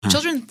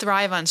Children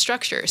thrive on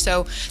structure.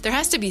 So there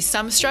has to be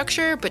some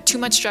structure, but too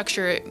much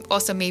structure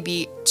also may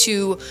be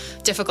too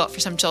difficult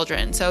for some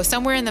children. So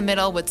somewhere in the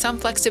middle with some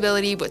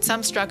flexibility, with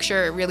some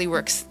structure, it really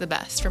works the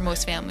best for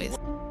most families.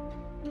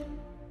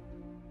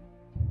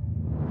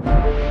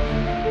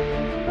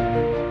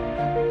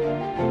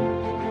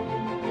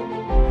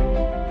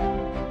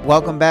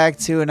 Welcome back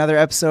to another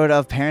episode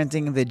of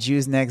Parenting the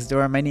Jews Next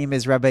Door. My name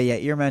is Rabbi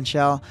Yair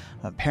Menshel.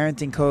 I'm a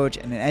parenting coach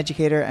and an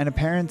educator and a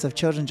parent of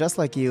children just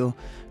like you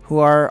who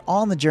are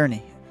all on the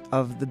journey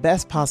of the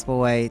best possible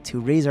way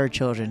to raise our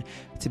children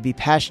to be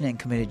passionate and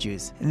committed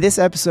Jews. In this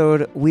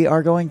episode, we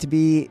are going to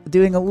be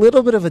doing a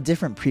little bit of a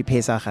different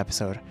Pre-Pesach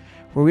episode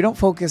where we don't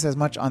focus as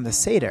much on the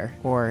Seder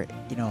or,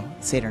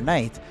 Seder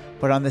night,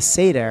 but on the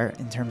Seder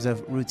in terms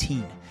of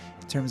routine.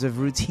 In terms of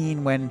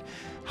routine when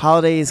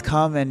holidays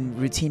come and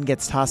routine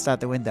gets tossed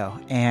out the window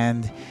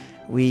and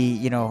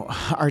we,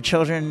 our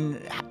children,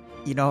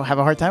 have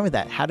a hard time with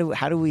that. How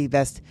do we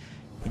best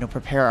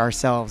prepare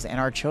ourselves and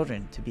our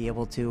children to be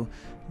able to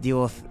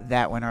deal with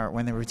that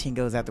when the routine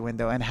goes out the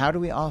window? And how do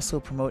we also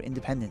promote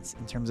independence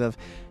in terms of,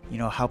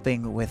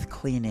 helping with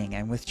cleaning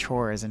and with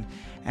chores and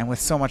with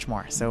so much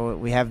more? So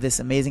we have this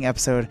amazing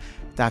episode,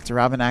 Dr.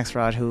 Robin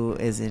Akselrud, who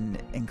is an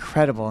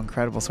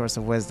incredible source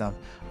of wisdom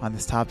on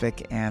this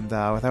topic. And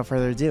without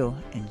further ado,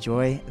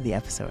 enjoy the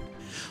episode.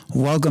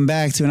 Welcome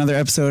back to another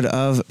episode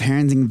of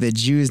Parenting the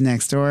Jews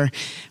Next Door.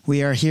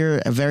 We are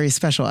here, a very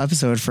special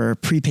episode for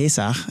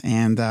Pre-Pesach,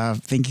 and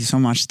thank you so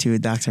much to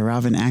Dr.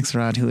 Robin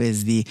Akselrud, who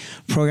is the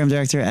program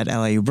director at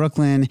LIU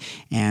Brooklyn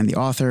and the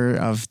author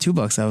of 2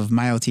 books of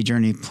My OT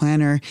Journey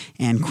Planner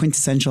and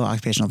Quintessential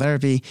Occupational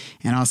Therapy,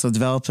 and also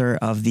developer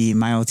of the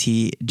My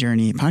OT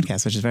Journey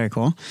podcast, which is very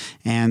cool.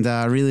 And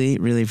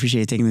really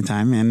appreciate you taking the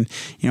time. And,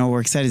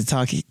 we're excited to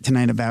talk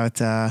tonight about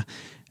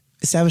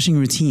establishing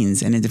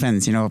routines and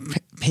independence.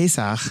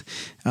 Pesach,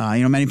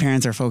 many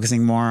parents are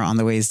focusing more on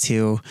the ways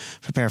to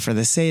prepare for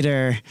the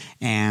Seder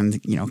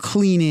and,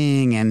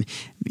 cleaning and,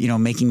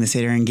 making the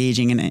Seder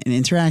engaging and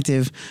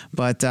interactive.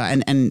 But,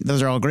 and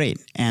those are all great.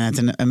 And it's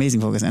an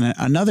amazing focus. And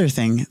another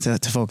thing to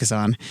focus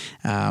on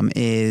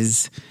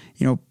is,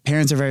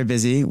 parents are very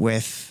busy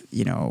with,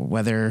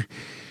 whether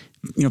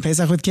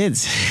Pesach with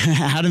kids,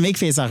 how to make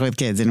Pesach with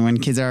kids. And when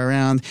kids are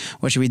around,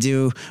 what should we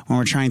do when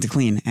we're trying to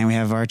clean and we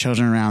have our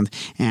children around,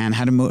 and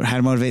how to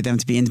motivate them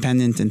to be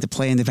independent and to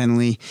play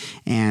independently,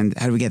 and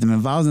how do we get them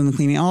involved in the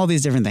cleaning, all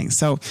these different things.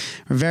 So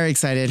we're very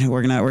excited.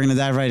 We're going to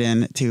dive right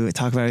in to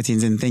talk about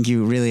routines. And thank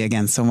you really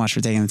again so much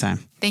for taking the time.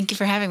 Thank you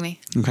for having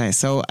me. Okay.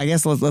 So I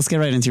guess let's get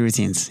right into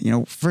routines.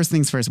 First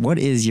things first, what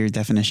is your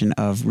definition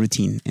of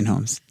routine in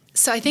homes?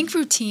 So I think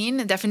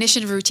the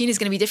definition of routine is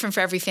going to be different for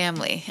every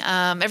family.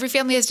 Every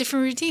family has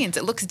different routines.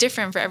 It looks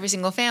different for every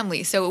single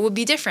family. So it would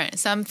be different.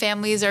 Some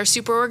families are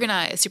super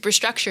organized, super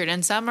structured,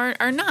 and some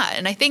are not.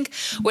 And I think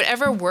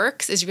whatever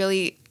works is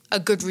really a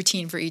good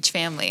routine for each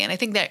family. And I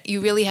think that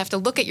you really have to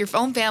look at your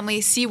own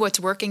family, see what's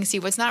working, see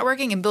what's not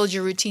working, and build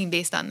your routine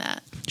based on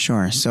that.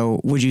 Sure.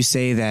 So would you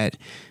say that,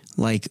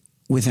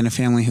 within a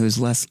family who's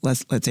less,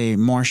 let's say,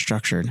 more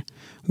structured,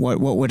 what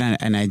would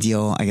an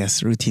ideal,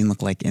 routine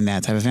look like in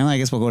that type of family? I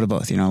guess we'll go to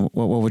both.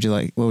 What would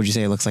you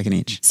say it looks like in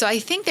each? So I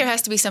think there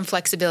has to be some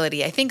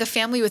flexibility. I think a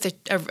family with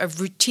a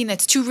routine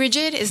that's too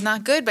rigid is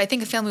not good, but I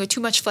think a family with too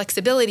much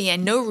flexibility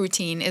and no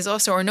routine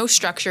or no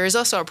structure is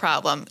also a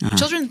problem. Uh-huh.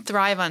 Children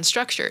thrive on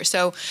structure.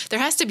 So there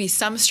has to be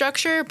some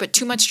structure, but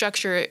too much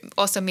structure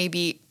also may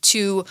be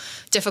too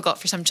difficult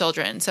for some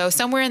children. So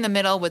somewhere in the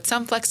middle with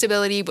some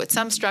flexibility, with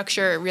some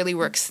structure, it really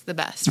works the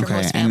best for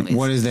most families. And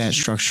what does that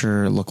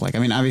structure look like? I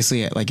mean,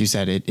 obviously, like you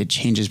said, it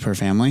changes per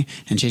family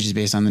and changes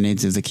based on the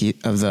needs of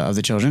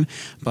the children.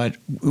 But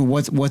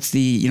what's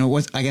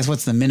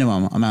the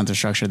minimum amount of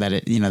structure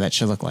that that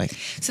should look like?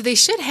 So they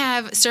should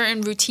have certain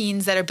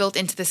routines that are built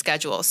into the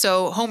schedule.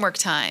 So homework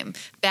time,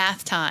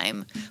 bath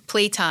time,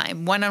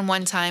 playtime,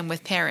 one-on-one time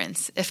with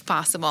parents, if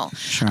possible.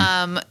 Sure.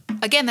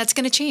 Again, that's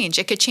going to change.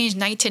 It could change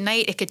night to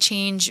night. It could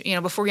change,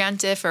 before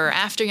Yontif or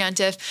after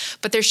Yontif.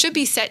 But there should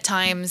be set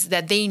times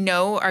that they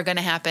know are going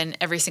to happen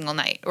every single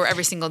night or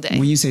every single day.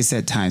 When you say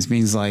set times,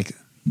 means like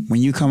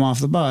when you come off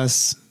the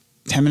bus,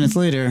 10 minutes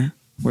later,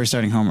 we're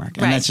starting homework.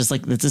 And that's just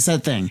it's a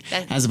set thing.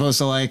 As opposed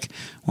to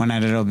one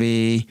night it'll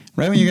be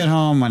right when you get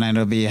home, one night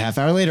it'll be a half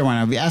hour later, one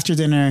night it'll be after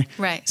dinner.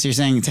 Right. So you're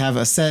saying to have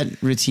a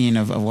set routine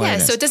of what it is.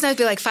 Yeah, so it doesn't have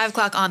to be 5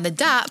 o'clock on the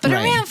dot, but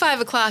around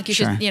 5 o'clock you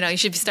should, you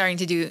should be starting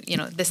to do,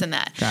 this and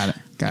that. Got it.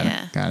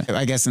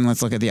 I guess, and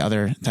let's look at the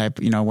other type,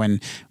 when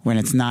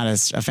it's not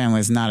a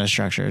family is not as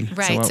structured.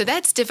 Right. So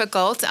that's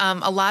difficult.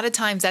 A lot of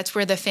times that's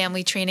where the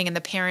family training and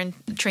the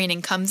parent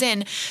training comes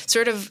in,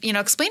 sort of,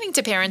 explaining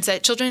to parents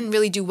that children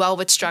really do well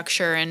with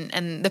structure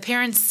and the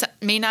parents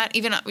may not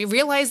even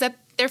realize that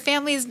their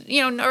families,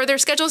 or their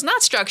schedule is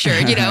not structured,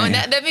 and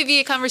that may be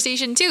a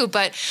conversation too.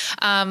 But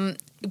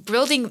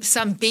building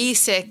some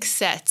basic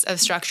sets of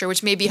structure,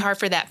 which may be hard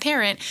for that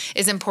parent,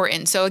 is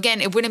important. So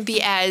again, it wouldn't be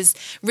as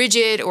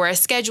rigid or as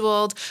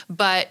scheduled,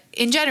 but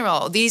in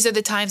general, these are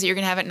the times that you're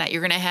going to have at night.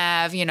 You're going to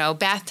have,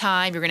 bath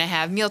time, you're going to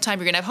have meal time,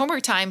 you're going to have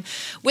homework time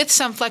with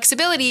some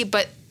flexibility,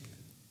 but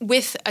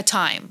with a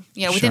time,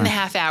 within the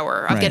half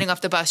hour of getting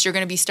off the bus, you're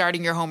going to be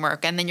starting your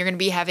homework, and then you're going to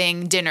be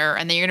having dinner,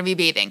 and then you're going to be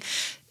bathing.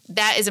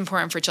 That is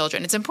important for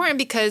children. It's important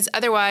because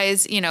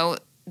otherwise,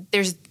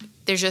 there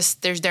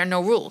are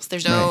no rules.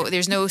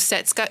 There's no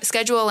set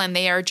schedule, and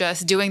they are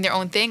just doing their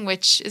own thing,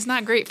 which is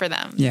not great for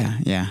them.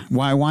 Yeah.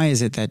 Why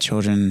is it that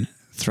children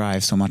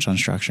thrive so much on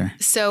structure?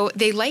 So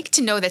they like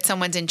to know that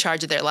someone's in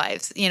charge of their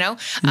lives,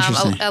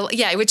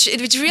 Interesting.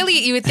 Which really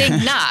you would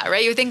think not,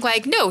 right? You would think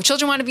like, no,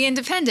 children want to be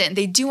independent.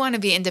 They do want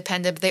to be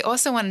independent, but they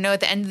also want to know at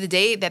the end of the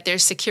day that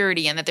there's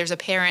security and that there's a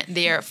parent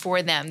there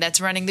for them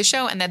that's running the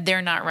show and that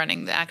they're not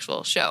running the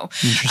actual show.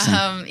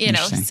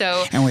 Interesting.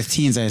 So. And with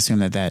teens, I assume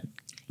that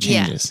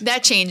changes. Yeah,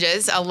 that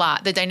changes a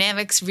lot. The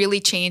dynamics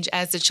really change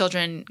as the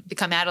children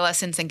become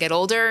adolescents and get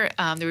older.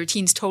 The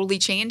routines totally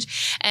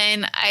change.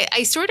 And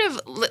I sort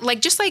of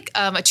just like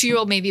a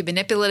 2-year-old may be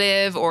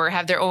manipulative or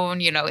have their own,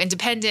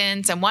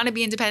 independence and want to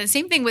be independent.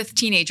 Same thing with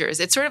teenagers.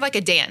 It's sort of like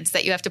a dance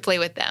that you have to play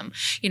with them.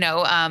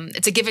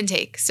 It's a give and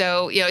take.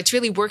 So, it's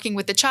really working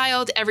with the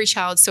child. Every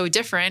child's so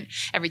different.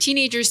 Every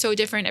teenager is so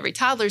different. Every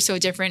toddler is so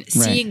different.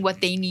 Right. Seeing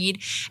what they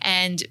need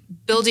and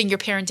building your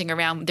parenting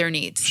around their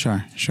needs.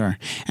 Sure.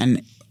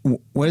 And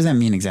what does that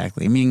mean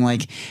exactly? Meaning,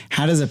 like,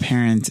 how does a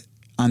parent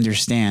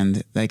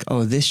understand, like,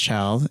 oh, this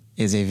child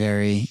is a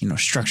very,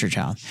 structured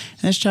child,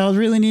 and this child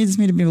really needs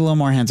me to be a little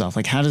more hands off?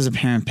 Like, how does a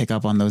parent pick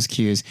up on those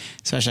cues,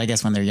 especially, I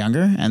guess, when they're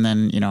younger, and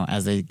then,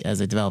 as they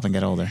develop and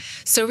get older?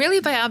 So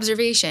really by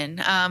observation,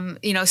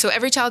 so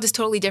every child is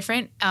totally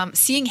different.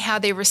 Seeing how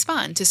they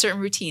respond to certain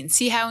routines,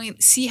 see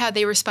how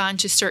they respond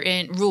to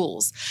certain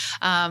rules,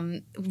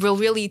 will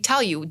really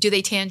tell you, do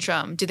they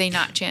tantrum? Do they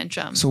not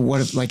tantrum? So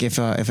what if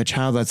a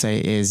child, let's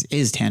say, is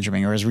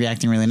tantruming or is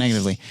reacting really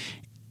negatively?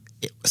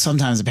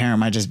 Sometimes a parent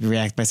might just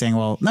react by saying,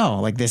 well, no,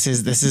 like this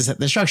is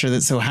the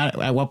structure. So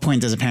at what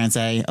point does a parent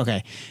say,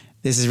 okay,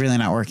 this is really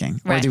not working?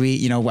 Right. Or do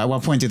we, at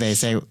what point do they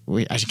say,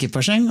 I should keep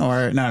pushing?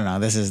 Or no,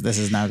 this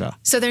is no go?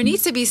 So there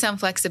needs to be some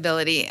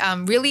flexibility.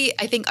 Really,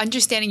 I think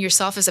understanding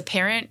yourself as a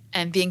parent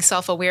and being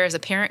self-aware as a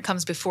parent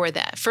comes before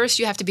that. First,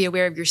 you have to be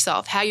aware of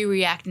yourself, how you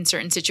react in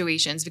certain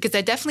situations, because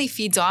that definitely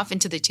feeds off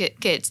into the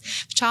kids.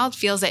 If a child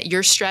feels that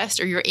you're stressed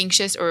or you're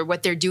anxious or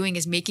what they're doing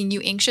is making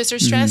you anxious or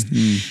stressed,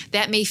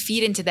 that may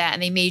feed into that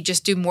and they may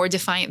just do more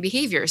defiant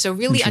behavior. So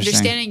really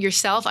understanding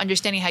yourself,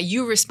 understanding how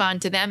you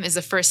respond to them is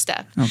the first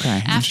step.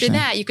 Okay. After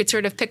that, you could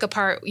sort of pick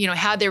apart,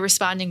 how they're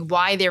responding,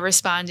 why they're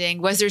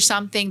responding. Was there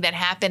something that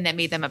happened that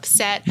made them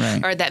upset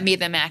or that made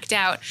them act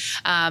out?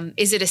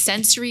 Is it a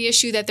sensory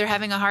issue that they're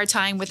having a hard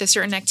time with a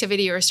certain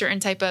activity or a certain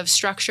type of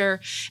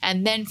structure?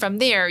 And then from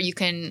there, you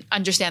can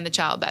understand the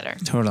child better.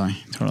 Totally.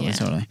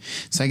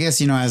 So I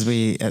guess, as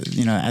we,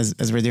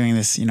 as we're doing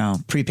this,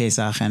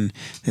 pre-Pesach, and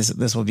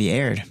this will be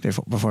aired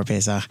before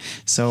Pesach.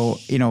 So,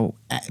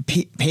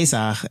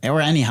 Pesach, or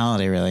any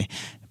holiday really,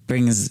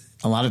 brings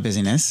a lot of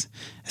busyness,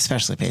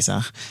 especially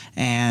Pesach.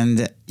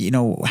 And,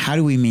 how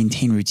do we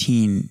maintain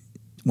routine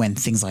when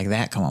things like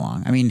that come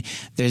along? I mean,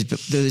 there's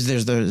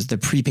the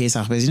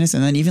pre-Pesach busyness,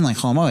 and then even like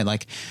Chol Hamoed,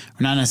 like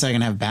we're not necessarily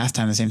going to have bath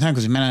time at the same time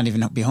because we might not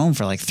even be home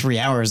for like 3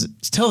 hours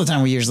till the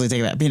time we usually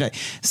take a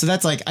bath. So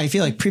that's like, I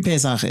feel like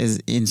pre-Pesach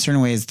is in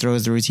certain ways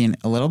throws the routine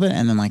a little bit,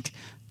 and then like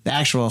the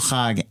actual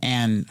Chag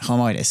and Chol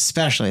Hamoed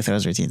especially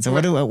throws routine. So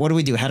what do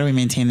we do? How do we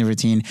maintain the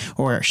routine,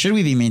 or should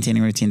we be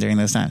maintaining routine during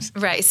those times?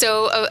 Right.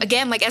 So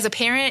again, like as a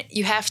parent,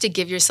 you have to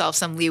give yourself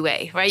some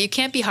leeway, right? You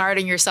can't be hard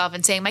on yourself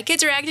and saying, my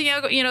kids are acting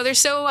out, they're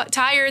so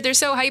tired, they're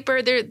so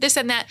hyper, they're this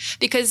and that,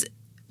 because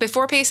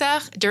before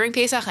Pesach, during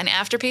Pesach, and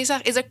after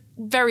Pesach is a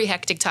very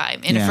hectic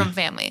time from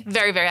family.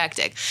 Very, very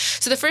hectic.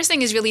 So the first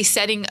thing is really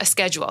setting a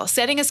schedule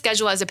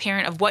as a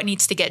parent of what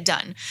needs to get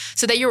done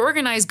so that you're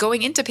organized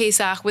going into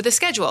Pesach with a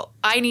schedule.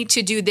 I need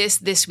to do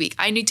this week.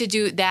 I need to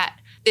do that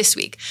this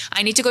week.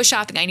 I need to go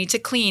shopping. I need to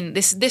clean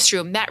this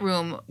room, that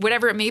room,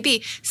 whatever it may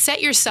be.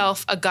 Set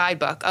yourself a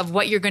guidebook of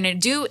what you're going to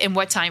do in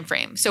what time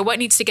frame. So what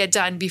needs to get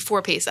done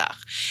before Pesach.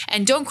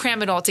 And don't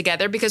cram it all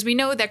together, because we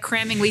know that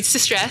cramming leads to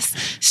stress.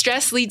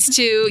 Stress leads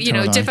to,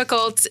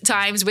 difficult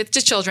times with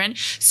the children.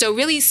 So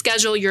really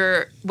schedule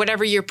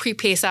whatever your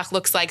pre-Pesach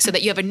looks like so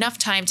that you have enough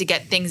time to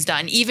get things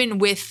done, even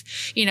with,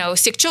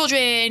 sick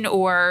children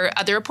or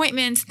other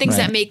appointments, things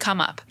that may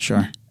come up.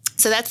 Sure.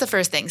 So that's the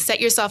first thing. Set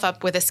yourself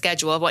up with a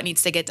schedule of what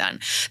needs to get done.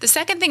 The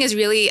second thing is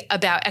really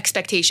about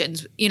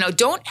expectations.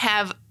 Don't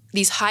have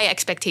these high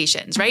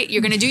expectations, right?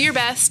 You're going to do your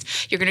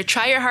best. You're going to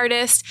try your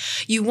hardest.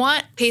 You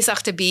want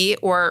Pesach to be,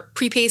 or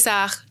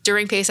pre-Pesach,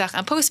 during Pesach,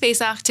 and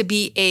post-Pesach to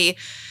be a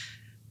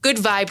good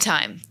vibe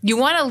time. You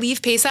want to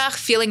leave Pesach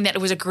feeling that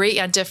it was a great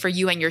yontif for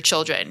you and your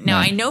children. Now,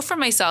 I know for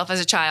myself as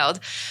a child,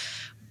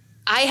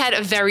 I had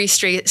a very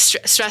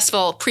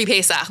stressful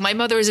pre-Pesach. My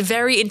mother was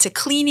very into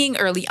cleaning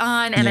early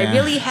on, and I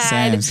really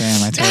had...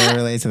 Same. I totally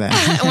relate to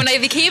that. When I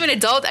became an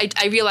adult,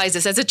 I realized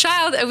this. As a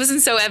child, it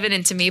wasn't so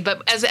evident to me,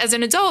 but as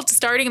an adult,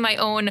 starting my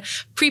own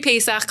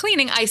pre-Pesach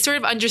cleaning, I sort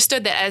of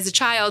understood that as a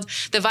child,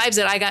 the vibes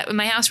that I got in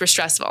my house were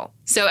stressful.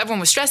 So everyone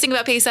was stressing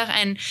about Pesach,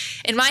 and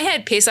in my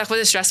head, Pesach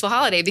was a stressful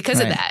holiday because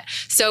of that.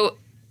 So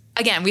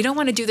again, we don't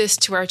want to do this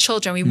to our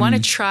children. We want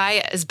to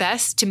try as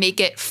best to make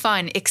it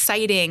fun,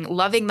 exciting,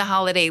 loving the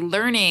holiday,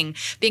 learning,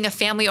 being a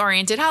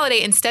family-oriented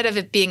holiday instead of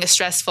it being a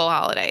stressful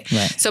holiday.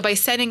 Right. So by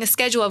setting a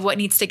schedule of what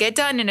needs to get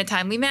done in a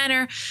timely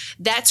manner,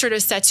 that sort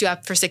of sets you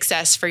up for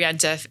success for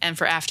Yontif and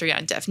for after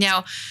Yontif.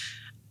 Now,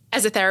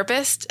 as a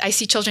therapist, I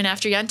see children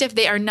after Yontif.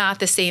 They are not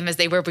the same as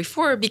they were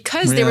before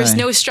because there was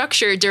no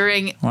structure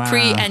during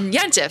pre and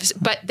Yontifs.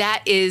 But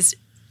that is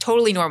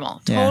totally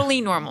normal,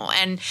 normal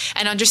and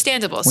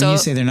understandable. When so you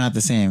say they're not the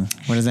same,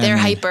 what does that mean? They're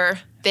hyper.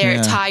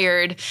 They're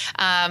tired.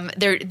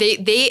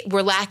 They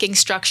were lacking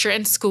structure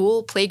in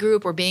school,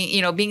 playgroup, or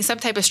being some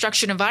type of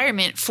structured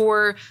environment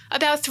for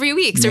about 3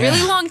 weeks, a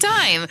really long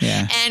time.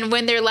 Yeah. And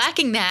when they're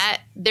lacking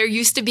that, they're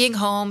used to being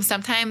home,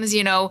 sometimes,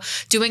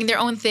 doing their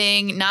own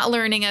thing, not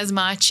learning as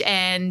much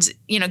and,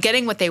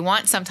 getting what they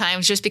want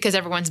sometimes just because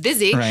everyone's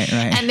busy. Right.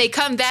 And they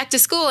come back to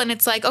school and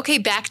it's like, okay,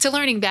 back to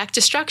learning, back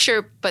to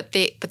structure, but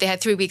they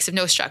had 3 weeks of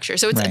no structure.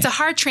 So it's a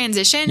hard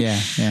transition.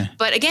 Yeah.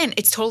 But again,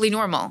 it's totally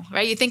normal,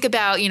 right? You think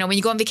about, when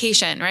you go on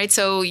vacation, right?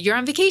 So you're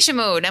on vacation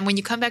mode. And when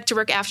you come back to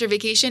work after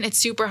vacation, it's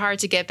super hard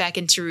to get back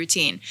into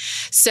routine.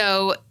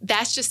 So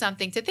that's just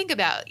something to think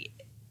about.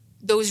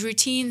 Those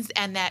routines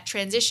and that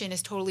transition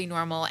is totally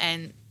normal.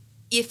 And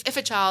if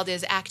a child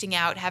is acting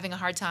out, having a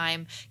hard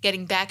time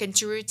getting back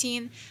into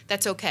routine,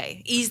 that's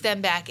okay. Ease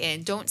them back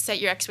in. Don't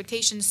set your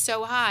expectations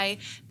so high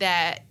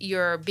that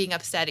you're being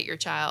upset at your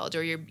child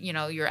or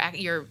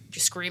you're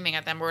screaming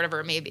at them or whatever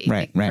it may be.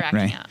 Right.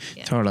 Out.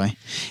 Yeah. Totally.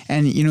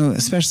 And,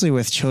 especially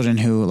with children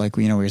who, like,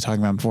 we were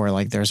talking about before,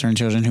 like there are certain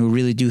children who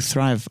really do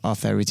thrive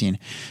off that routine.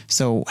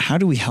 So how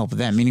do we help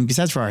them? Meaning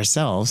besides for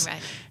ourselves,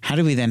 how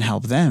do we then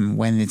help them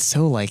when it's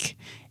so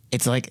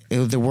it's like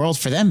the world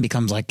for them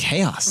becomes like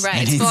chaos.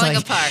 Right. It's falling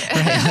apart.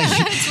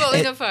 It's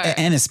falling apart.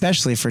 And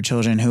especially for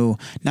children who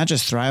not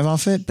just thrive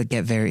off it, but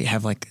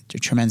have like a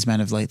tremendous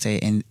amount of, let's say,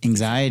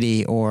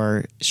 anxiety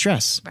or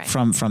stress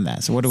from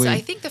that. So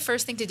I think the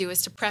first thing to do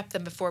is to prep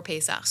them before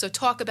Pesach. So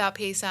talk about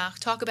Pesach,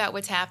 talk about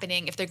what's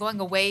happening. If they're going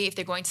away, if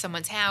they're going to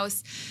someone's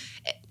house,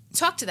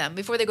 talk to them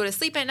before they go to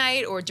sleep at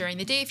night or during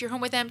the day. If you're home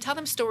with them, tell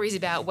them stories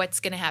about what's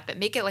going to happen.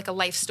 Make it like a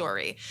life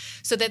story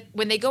so that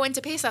when they go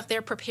into Pesach,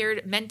 they're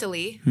prepared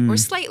mentally or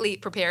slightly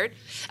prepared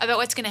about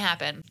what's going to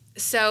happen.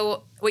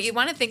 So what you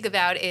want to think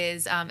about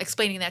is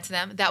explaining that to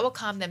them. That will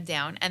calm them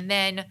down. And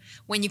then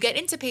when you get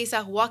into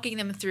Pesach, walking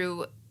them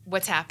through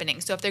what's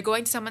happening. So if they're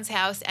going to someone's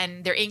house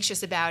and they're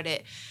anxious about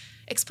it,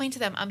 explain to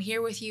them, I'm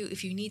here with you.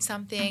 If you need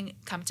something,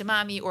 come to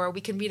mommy, or we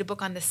can read a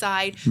book on the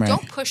side. Right.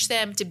 Don't push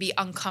them to be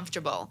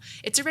uncomfortable.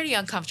 It's already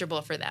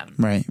uncomfortable for them.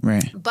 Right.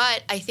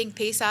 But I think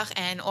Pesach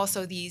and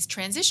also these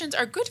transitions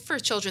are good for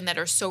children that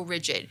are so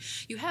rigid.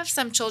 You have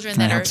some children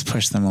that are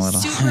push them a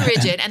little. super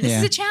rigid, and this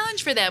is a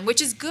challenge for them,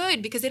 which is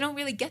good because they don't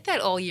really get that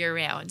all year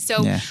round.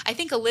 So I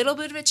think a little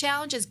bit of a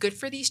challenge is good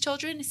for these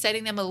children,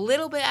 setting them a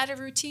little bit out of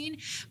routine.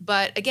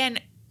 But again,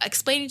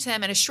 explaining to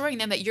them and assuring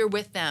them that you're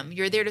with them.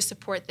 You're there to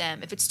support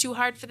them. If it's too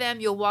hard for them,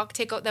 you'll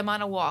take them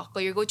on a walk or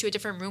you'll go to a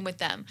different room with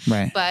them.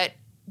 Right. But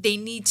they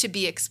need to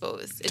be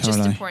exposed. It's just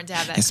important to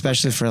have that.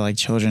 Especially exposure. For like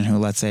children who,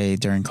 let's say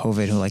during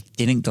COVID, who like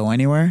didn't go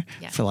anywhere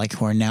for like,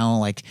 who are now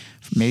like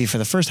maybe for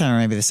the first time or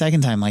maybe the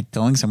second time, like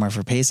going somewhere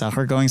for Pesach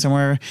or going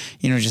somewhere,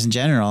 just in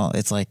general,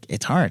 it's like,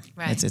 it's hard.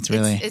 Right.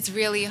 It's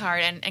really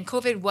hard. And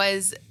COVID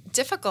was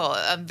difficult,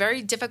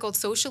 very difficult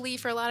socially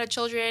for a lot of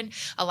children.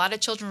 A lot of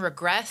children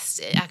regressed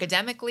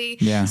academically.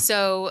 Yeah.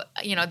 So,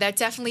 that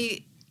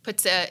definitely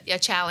puts a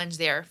challenge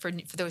there for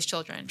those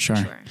children. Sure.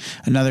 For sure.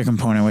 Another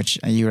component, which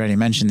you already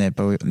mentioned it,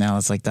 but now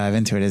let's like dive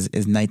into it,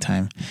 is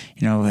nighttime.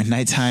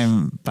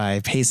 Nighttime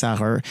by Pesach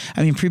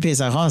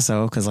pre-Pesach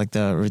also, because like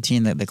the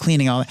routine, the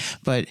cleaning, all that,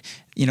 but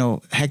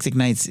hectic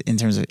nights in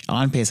terms of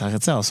on Pesach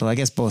itself. So I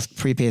guess both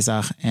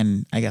pre-Pesach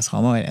and I guess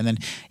Chol Moed, and then,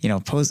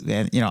 post,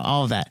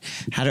 all of that.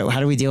 How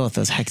do we deal with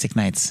those hectic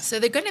nights? So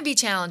they're going to be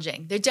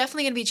challenging. They're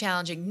definitely going to be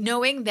challenging.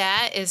 Knowing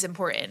that is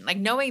important. Like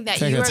knowing that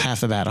that's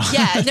half the battle.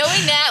 Yeah.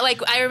 Knowing that,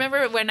 like I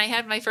remember when I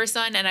had my first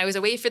son and I was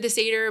away for the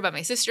Seder by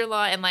my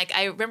sister-in-law. And like,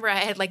 I remember I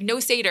had like no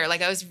Seder.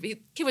 Like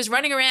he was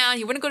running around.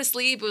 He wouldn't go to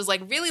sleep. It was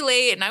like really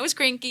late and I was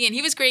cranky and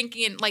he was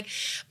cranky and like,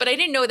 but I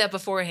didn't know that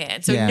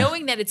beforehand. So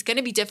knowing that it's going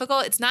to be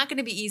difficult, it's not going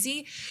to be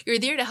easy. You're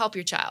there to help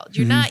your child.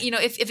 You're not,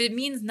 if it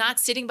means not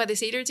sitting by the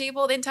Seder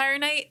table the entire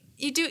night,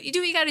 you do what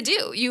you got to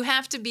do. You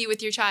have to be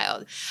with your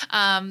child.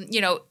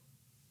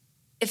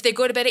 If they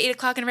go to bed at 8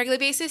 o'clock on a regular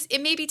basis, it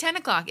may be 10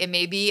 o'clock. It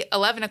may be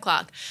 11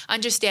 o'clock.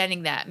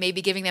 Understanding that.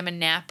 Maybe giving them a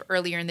nap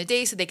earlier in the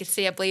day so they could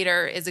stay up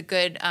later is a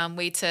good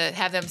way to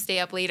have them stay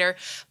up later,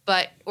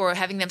 or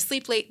having them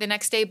sleep late the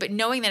next day. But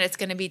knowing that it's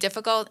going to be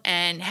difficult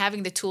and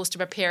having the tools to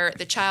prepare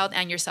the child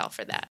and yourself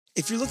for that.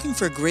 If you're looking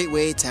for a great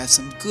way to have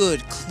some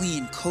good,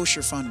 clean,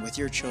 kosher fun with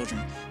your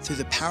children through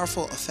the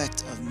powerful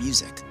effect of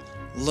music,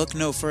 look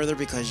no further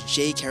because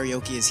J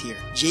Karaoke is here.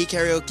 J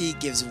Karaoke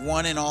gives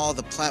one and all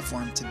the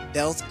platform to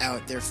belt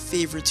out their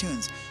favorite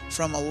tunes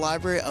from a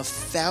library of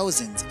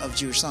thousands of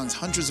Jewish songs,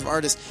 hundreds of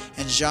artists,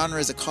 and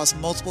genres across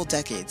multiple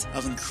decades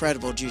of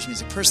incredible Jewish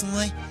music.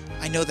 Personally,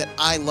 I know that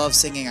I love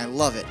singing. I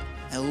love it.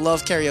 I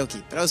love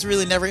karaoke, but I was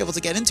really never able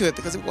to get into it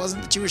because it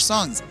wasn't the Jewish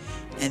songs.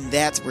 And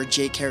that's where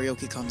J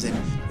Karaoke comes in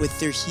with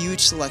their huge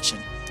selection.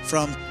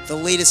 From the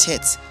latest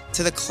hits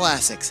to the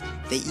classics,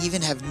 they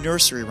even have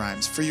nursery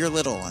rhymes for your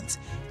little ones.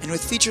 And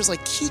with features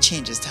like key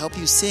changes to help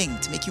you sing,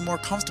 to make you more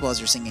comfortable as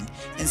you're singing,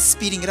 and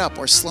speeding it up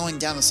or slowing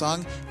down the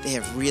song, they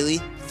have really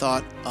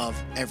thought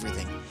of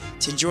everything.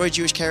 To enjoy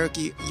Jewish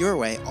karaoke your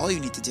way, all you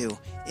need to do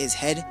is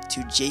head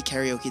to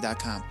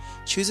jkaraoke.com.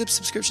 Choose a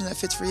subscription that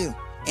fits for you.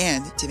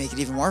 And to make it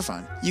even more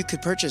fun, you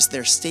could purchase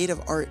their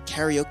state-of-art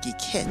karaoke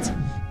kit,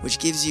 which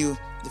gives you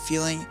the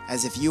feeling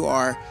as if you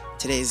are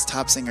today's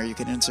top singer. You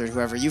can insert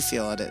whoever you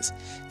feel it is.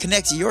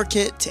 Connect your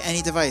kit to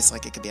any device,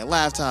 like it could be a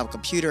laptop,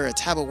 computer, a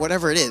tablet,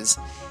 whatever it is.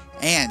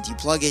 And you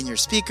plug in your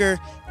speaker,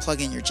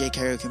 plug in your J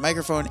Karaoke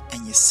microphone,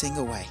 and you sing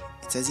away.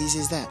 It's as easy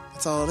as that.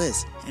 That's all it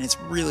is. And it's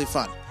really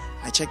fun.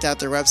 I checked out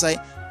their website.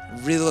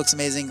 It really looks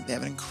amazing. They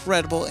have an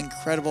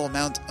incredible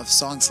amount of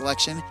song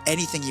selection.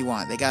 Anything you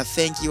want. They got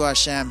Thank You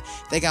Hashem.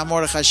 They got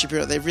Mordechai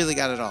Shapiro. They really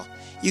got it all.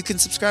 You can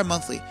subscribe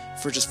monthly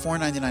for just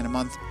 $4.99 a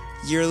month,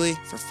 yearly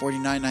for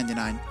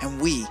 $49.99,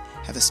 and we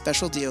have a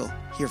special deal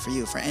here for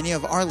you. For any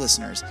of our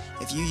listeners,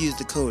 if you use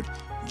the code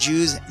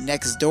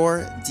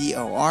JewsNextDoor,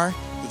 DOR,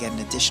 you get an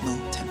additional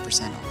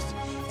 10% off.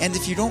 And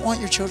if you don't want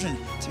your children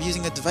to be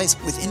using a device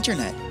with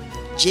internet,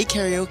 J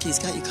Karaoke's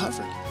got you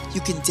covered.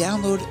 You can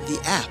download the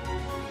app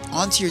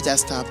onto your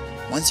desktop.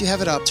 Once you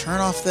have it up, turn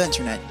off the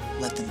internet,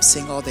 let them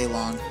sing all day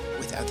long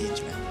without the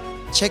internet.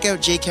 Check out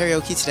J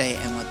Karaoke today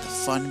and let the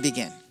fun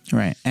begin.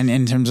 Right. And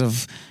in terms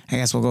of, I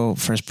guess we'll go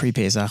first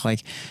pre-Pesach,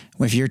 like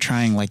if you're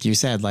trying, like you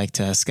said, like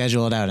to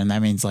schedule it out, and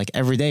that means like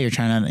every day you're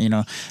trying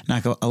to,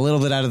 knock a little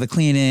bit out of the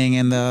cleaning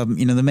and the,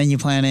 the menu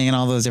planning and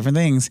all those different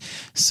things.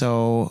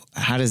 So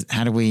how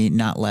do we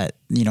not let,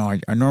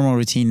 our normal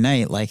routine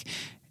night, like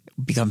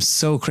become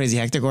so crazy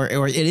hectic, or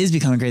it is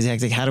becoming crazy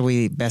hectic? How do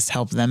we best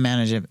help them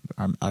manage it,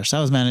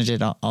 ourselves manage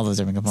it, all those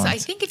different components? So I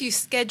think if you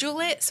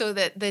schedule it so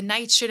that the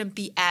night shouldn't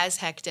be as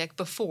hectic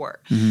before,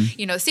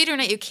 Seder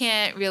night, you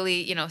can't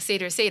really,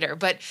 Seder,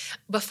 but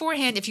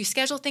beforehand, if you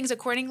schedule things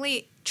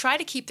accordingly, try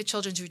to keep the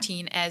children's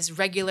routine as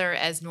regular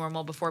as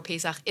normal before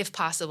Pesach, if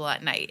possible,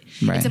 at night.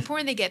 Right. It's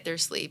important they get their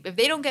sleep. If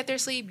they don't get their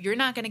sleep, you're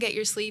not going to get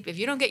your sleep. If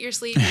you don't get your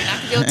sleep, you're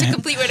not going to be able to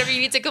complete whatever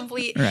you need to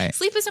complete. Right.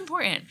 Sleep is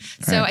important.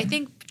 So I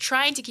think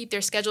trying to keep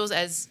their schedules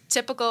as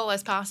typical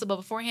as possible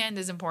beforehand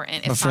is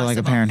important. But for like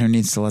a parent who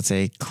needs to, let's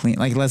say, clean,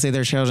 like let's say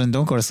their children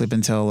don't go to sleep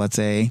until, let's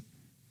say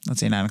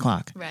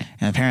 9:00. Right.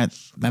 And the parent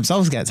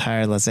themselves get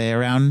tired, let's say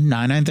around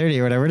 9:30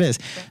 or whatever it is.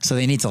 Right. So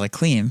they need to like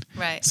clean.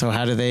 Right. So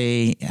how do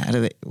they,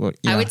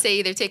 I would say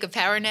either take a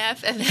power nap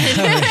and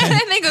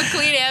then go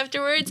clean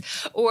afterwards,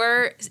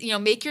 or,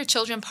 make your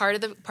children part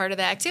of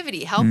the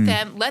activity. Help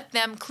them, let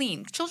them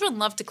clean. Children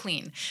love to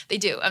clean. They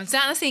do. I'm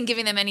not saying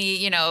giving them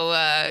any,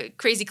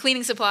 crazy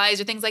cleaning supplies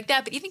or things like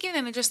that, but even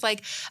giving them just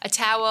like a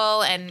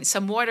towel and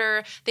some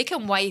water, they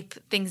can wipe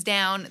things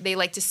down. They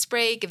like to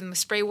spray, give them a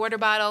spray water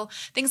bottle,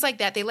 things like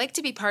that. They like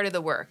to be part of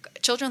the work.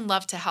 Children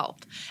love to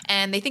help,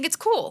 and they think it's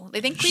cool.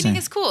 They think cleaning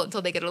is cool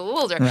until they get a little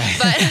older. Right.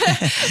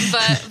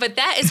 But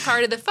that is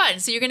part of the fun.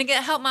 So you're going to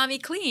help mommy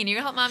clean. You're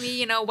going to help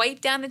mommy,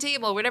 wipe down the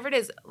table, whatever it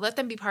is. Let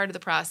them be part of the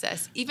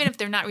process, even if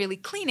they're not really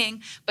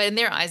cleaning. But in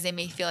their eyes, they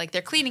may feel like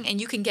they're cleaning,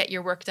 and you can get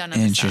your work done on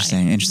the side.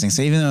 Interesting.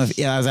 So even though,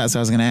 I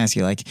was going to ask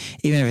you, like,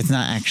 even if it's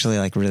not actually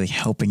like really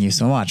helping you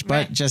so much,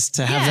 but just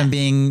to have them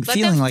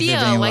feeling like they're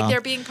being like they're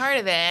being part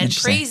of it, and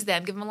praise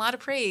them, give them a lot of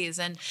praise,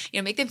 and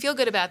make them feel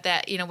good about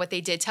that. What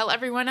they did. Tell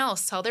everyone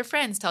else. Tell their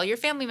friends. Tell your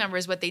family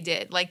members what they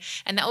did.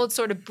 And that will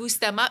sort of boost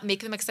them up,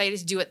 make them excited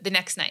to do it the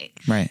next night.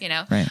 Right.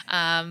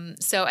 Right.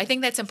 So I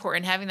think that's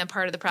important, having them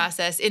part of the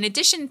process, in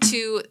addition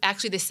to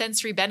actually the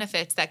sensory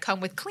benefits that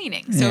come with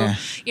cleaning. So,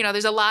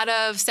 there's a lot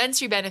of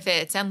sensory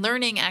benefits and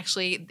learning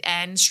actually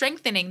and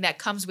strengthening that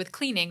comes with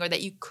cleaning, or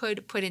that you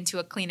could put into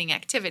a cleaning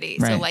activity.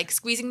 Right. So like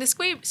squeezing the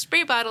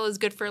spray bottle is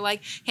good for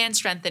like hand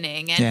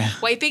strengthening, and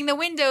wiping the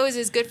windows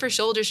is good for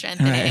shoulder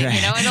strengthening. Right.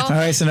 And all. All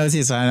right, so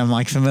notice I'm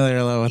like familiar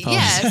with all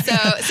this.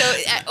 So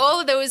all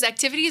of those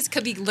activities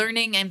could be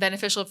learning and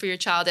beneficial for your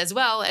child, as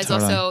well as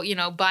also,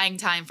 buying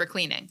time for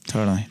cleaning.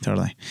 Totally.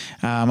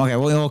 Okay,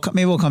 well,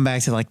 maybe we'll come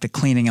back to like the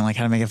cleaning and like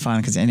how to make it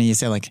fun, because you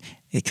said like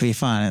it could be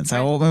fun, and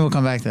so maybe we'll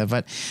come back to that.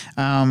 But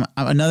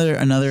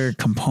another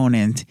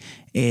component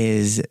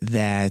is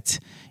that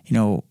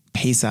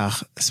Pesach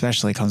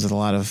especially comes with a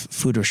lot of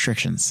food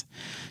restrictions.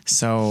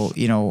 So,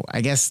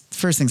 I guess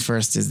first things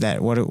first is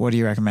that what do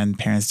you recommend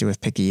parents do with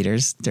picky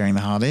eaters during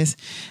the holidays?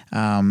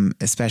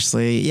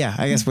 Especially,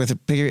 I guess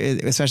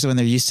especially when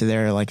they're used to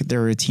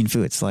their routine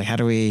foods. Like, how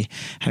do we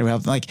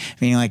help? Like,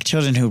 meaning like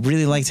children who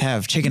really like to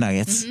have chicken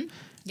nuggets,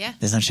 Yeah.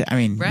 There's no I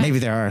mean, Right. maybe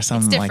there are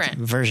some like different.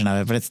 version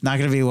of it, but it's not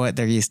going to be what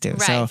they're used to.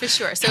 Right, So for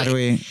sure. So how do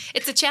we?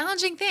 It's a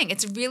challenging thing.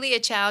 It's really a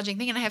challenging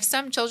thing. And I have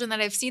some children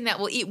that I've seen that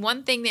will eat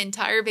one thing the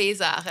entire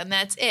Pesach and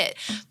that's it.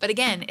 But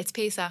again, it's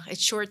Pesach.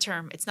 It's short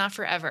term. It's not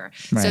forever.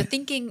 Right. So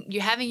thinking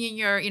you're having in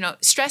your,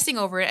 stressing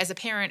over it as a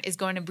parent is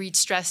going to breed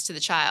stress to the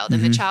child,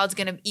 and the child's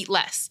going to eat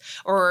less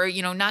or,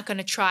 not going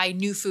to try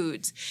new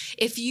foods.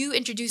 If you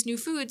introduce new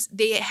foods,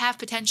 they have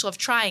potential of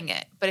trying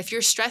it. But if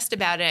you're stressed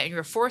about it and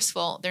you're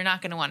forceful, they're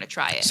not going to want to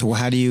try it. So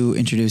how do you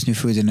introduce new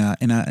foods in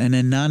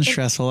a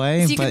non-stressful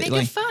way? So you can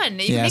make it fun.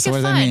 You can make so it what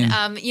does that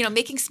fun. mean?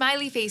 Making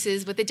smiley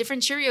faces with the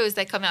different Cheerios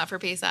that come out for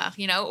Pesach,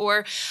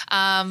 or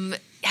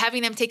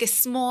having them take a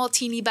small,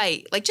 teeny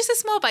bite, like just a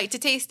small bite to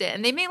taste it,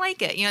 and they may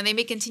like it. They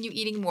may continue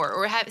eating more,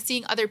 or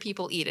seeing other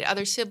people eat it,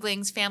 other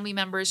siblings, family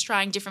members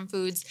trying different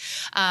foods.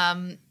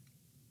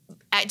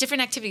 At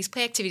different activities,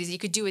 play activities you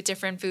could do with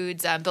different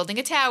foods, building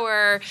a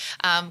tower,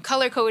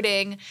 color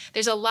coding.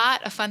 There's a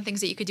lot of fun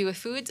things that you could do with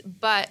foods,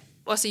 but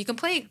also you can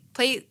play,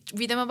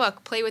 read them a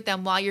book, play with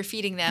them while you're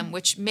feeding them,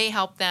 which may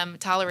help them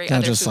tolerate They'll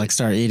other just foods. like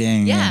start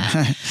eating. Yeah.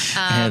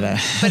 I hear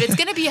that. But it's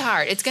going to be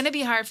hard. It's going to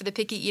be hard for the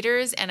picky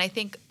eaters, and I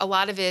think a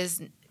lot of it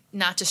is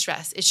not to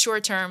stress. It's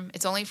short term.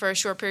 It's only for a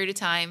short period of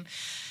time.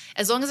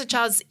 As long as the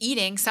child's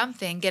eating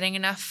something, getting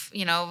enough,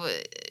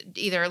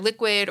 either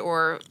liquid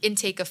or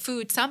intake of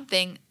food,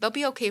 something, they'll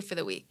be okay for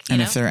the week.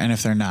 If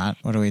they're not,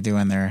 what do we do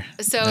when they're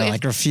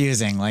like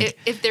refusing? Like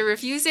if they're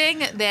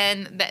refusing,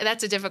 then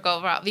that's a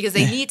difficult problem because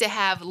they need to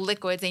have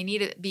liquids, they need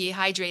to be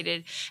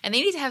hydrated, and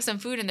they need to have some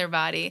food in their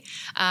body.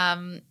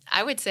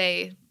 I would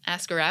say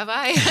ask a rabbi.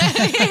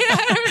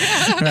 I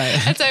don't know.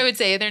 Right. That's what I would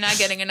say. They're not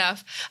getting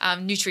enough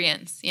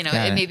nutrients. It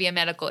may be a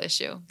medical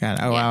issue. Got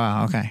it. Oh, Yeah.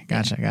 wow. Okay.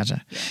 Gotcha. Yeah.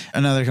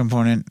 Another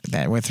component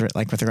that with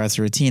regards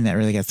to routine that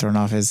really gets thrown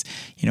off is,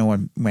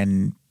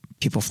 when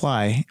people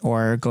fly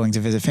or going to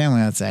visit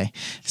family, let's say.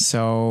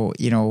 So,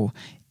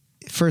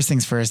 first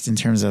things first in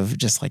terms of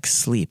just like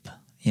sleep.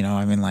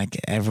 Like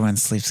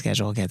everyone's sleep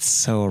schedule gets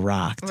so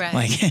rocked, Right.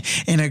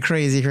 like in a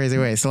crazy, crazy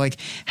way. So like,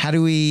 how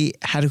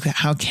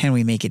can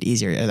we make it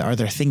easier? Are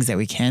there things that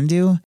we can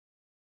do? I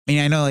mean,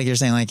 I know like you're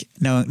saying like,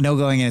 no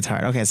going in, it's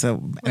hard. Okay. So,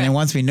 and then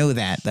once we know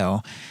that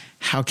though,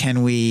 what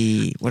do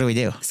we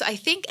do? So I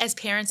think as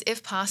parents,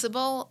 if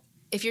possible,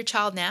 if your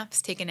child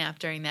naps, take a nap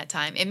during that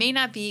time. It may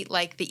not be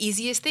like the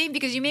easiest thing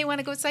because you may want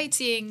to go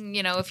sightseeing,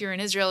 if you're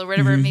in Israel or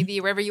whatever it may be,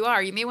 wherever you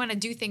are, you may want to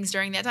do things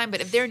during that time. But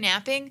if they're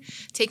napping,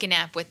 take a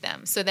nap with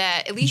them so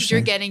that at least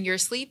you're getting your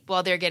sleep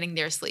while they're getting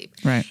their sleep.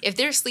 Right. If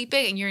they're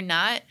sleeping and you're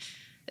not,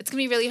 it's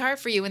going to be really hard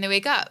for you when they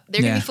wake up.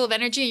 They're going to be full of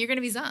energy and you're going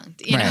to be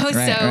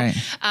zonked,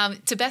 So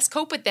to best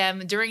cope with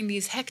them during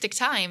these hectic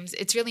times,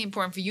 it's really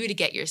important for you to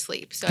get your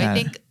sleep. So I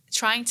think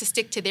trying to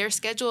stick to their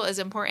schedule is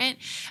important,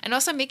 and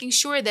also making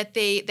sure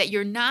that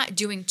you're not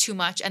doing too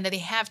much and that they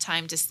have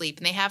time to sleep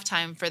and they have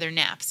time for their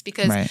naps.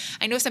 Because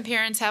I know some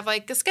parents have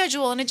like a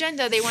schedule, an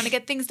agenda, they want to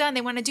get things done,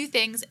 they want to do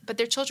things, but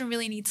their children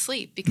really need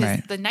sleep because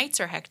the nights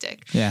are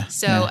hectic.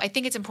 So I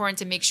think it's important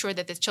to make sure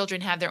that the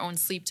children have their own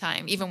sleep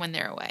time even when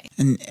they're away.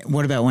 And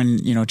what about when,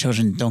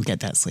 children don't get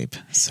that sleep?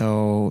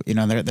 So,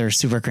 they're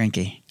super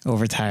cranky,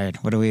 overtired.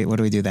 What do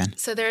we do then?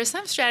 So there are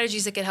some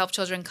strategies that can help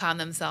children calm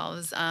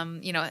themselves.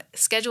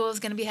 Schedule is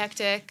going to be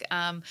hectic,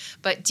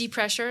 but deep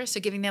pressure,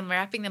 so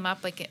wrapping them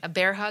up like a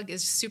bear hug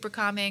is super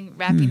calming,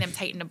 wrapping them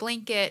tight in a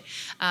blanket,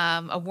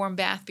 a warm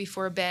bath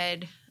before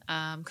bed,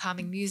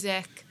 calming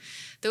music.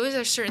 Those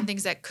are certain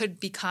things that could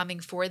be calming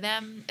for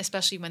them,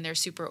 especially when they're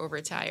super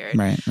overtired.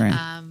 Right.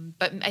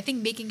 But I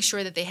think making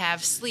sure that they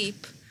have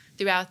sleep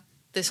throughout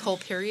this whole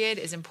period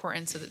is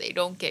important so that they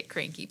don't get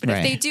cranky. But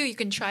if they do, you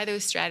can try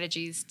those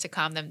strategies to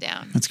calm them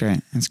down. That's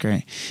great.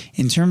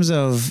 In terms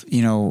of,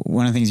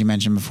 one of the things you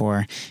mentioned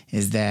before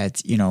is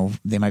that,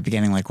 they might be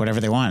getting like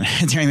whatever they want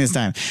during this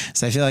time.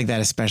 So I feel like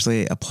that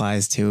especially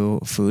applies to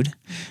food.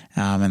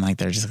 And like,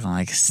 they're just going to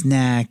like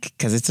snack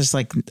because it's just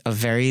like a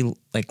very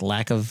like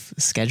lack of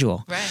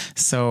schedule. Right.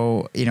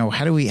 So,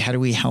 how do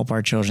we help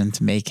our children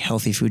to make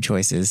healthy food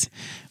choices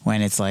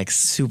when it's like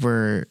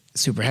super,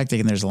 super hectic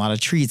and there's a lot of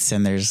treats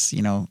and there's,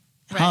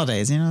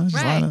 holidays, there's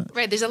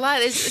There's a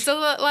lot. It's a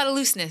lot of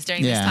looseness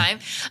during this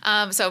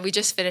time. So we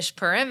just finished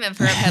Purim, and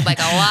Purim had like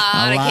a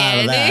lot of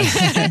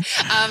candy.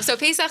 So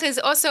Pesach is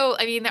also.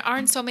 I mean, there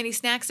aren't so many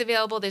snacks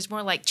available. There's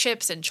more like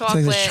chips and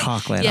chocolate. There's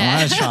chocolate. Yeah. A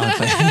lot of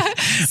chocolate.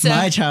 So,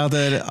 my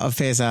childhood of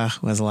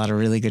Pesach was a lot of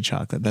really good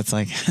chocolate. That's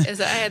like.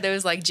 I had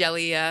those like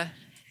jelly, half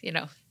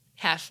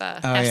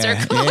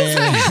circles.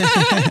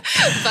 Yeah.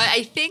 But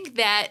I think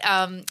that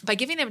by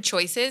giving them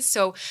choices,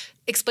 so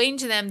explain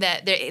to them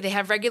that they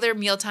have regular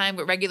mealtime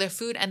with regular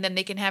food, and then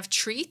they can have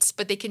treats,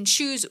 but they can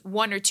choose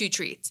one or two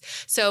treats.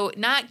 So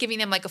not giving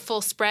them like a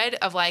full spread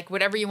of like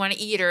whatever you want to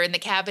eat or in the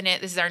cabinet,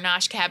 this is our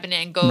nosh cabinet,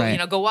 and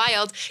go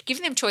wild.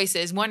 Giving them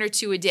choices, one or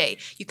two a day.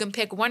 You can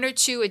pick one or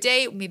two a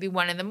day, maybe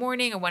one in the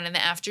morning or one in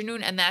the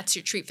afternoon, and that's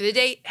your treat for the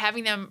day.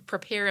 Having them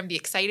prepare and be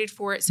excited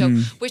for it. So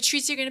which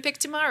treats you're going to pick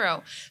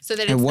tomorrow, so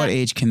that at what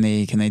age can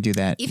they do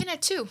that? Even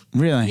at 2.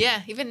 Really?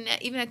 Yeah, even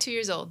at 2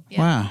 years old. Yeah.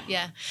 Wow.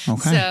 Yeah.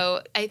 Okay.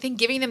 So I think think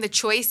giving them the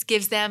choice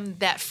gives them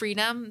that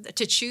freedom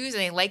to choose,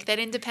 and they like that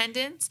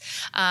independence,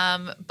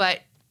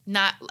 but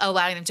not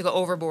allowing them to go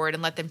overboard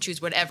and let them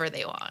choose whatever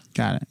they want.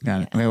 Got it.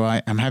 Okay,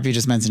 well, I'm happy you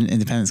just mentioned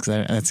independence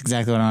because that's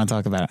exactly what I want to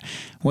talk about.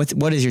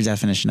 What is your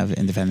definition of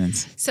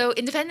independence? So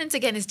independence,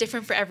 again, is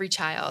different for every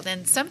child.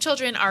 And some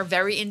children are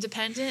very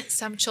independent.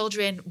 Some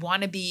children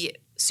want to be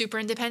super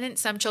independent.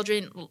 Some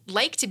children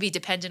like to be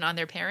dependent on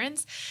their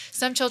parents.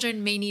 Some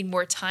children may need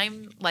more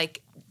time,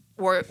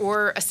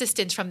 or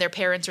assistance from their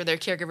parents or their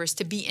caregivers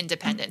to be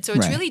independent. So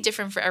it's really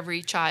different for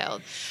every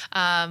child.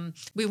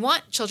 We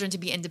want children to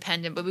be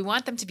independent, but we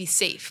want them to be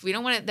safe. We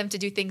don't want them to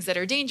do things that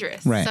are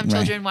dangerous. Some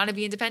children want to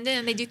be independent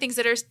and they do things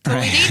that are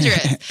totally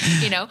dangerous,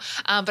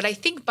 But I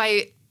think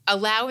by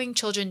allowing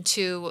children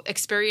to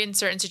experience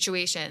certain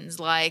situations,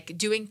 like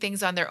doing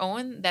things on their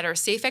own that are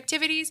safe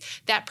activities,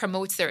 that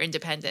promotes their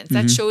independence.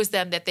 That shows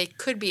them that they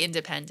could be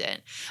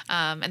independent,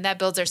 and that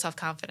builds their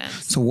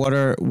self-confidence. So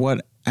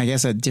what I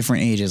guess at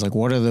different ages, like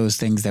what are those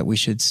things that we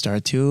should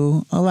start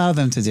to allow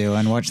them to do,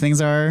 and what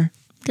things are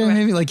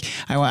maybe like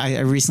I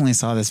recently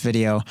saw this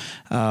video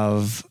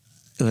of.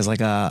 It was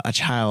like a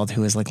child who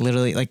was like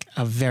literally like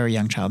a very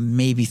young child,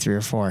 maybe 3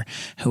 or 4,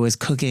 who was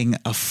cooking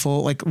a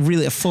full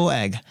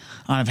egg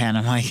on a pan.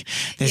 I'm like,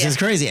 this is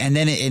crazy. And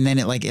then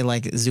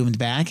it zoomed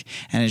back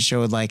and it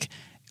showed like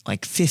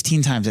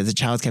 15 times that the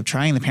child kept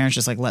trying. The parents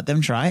just like let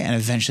them try, and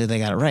eventually they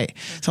got it right.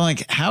 So I'm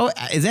like, how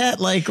is that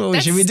like what we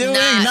should be doing?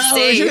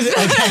 Safe.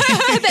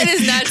 That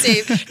is not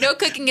safe. No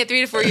cooking at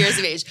 3 to 4 years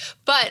of age.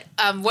 But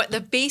what the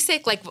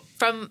basic, like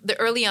from the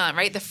early on,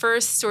 right? The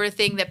first sort of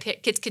thing that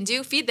kids can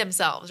do, feed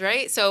themselves,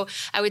 right? So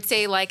I would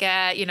say like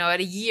at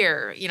a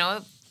year,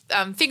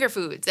 finger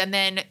foods, and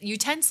then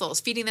utensils,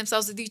 feeding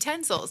themselves with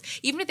utensils.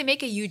 Even if they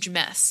make a huge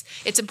mess,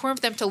 it's important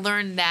for them to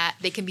learn that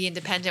they can be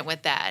independent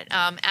with that.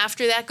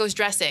 After that goes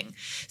dressing.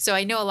 So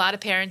I know a lot of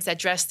parents that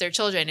dress their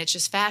children. It's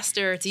just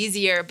faster, it's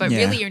easier, but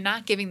really you're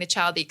not giving the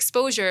child the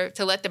exposure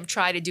to let them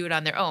try to do it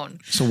on their own.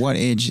 So what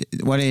age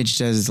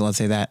does, let's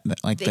say that,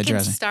 like the dressing?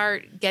 They can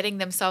start getting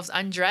themselves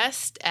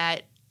undressed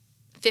at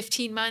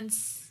 15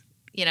 months.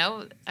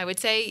 I would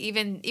say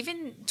even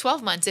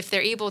 12 months if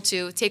they're able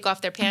to take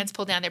off their pants,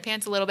 pull down their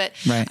pants a little bit.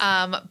 Right.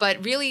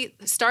 But really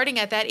starting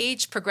at that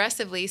age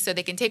progressively, so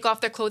they can take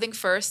off their clothing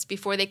first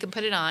before they can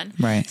put it on.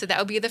 Right. So that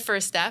would be the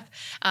first step.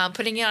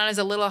 Putting it on is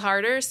a little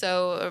harder.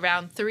 So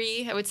around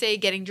 3, I would say,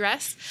 getting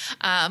dressed.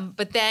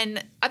 But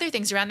then other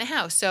things around the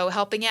house. So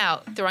helping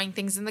out, throwing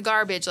things in the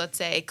garbage, let's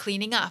say,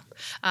 cleaning up,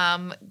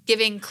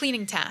 giving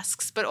cleaning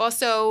tasks, but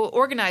also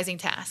organizing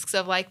tasks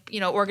of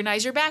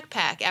organize your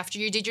backpack after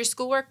you did your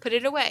schoolwork, put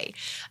it away,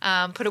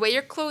 put away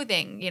your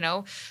clothing,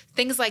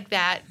 things like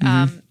that,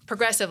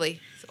 progressively.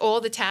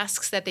 All the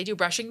tasks that they do,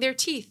 brushing their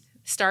teeth,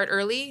 start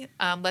early,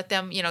 let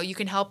them, you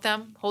can help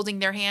them holding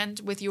their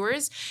hand with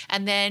yours,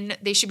 and then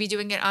they should be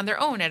doing it on their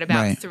own at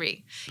about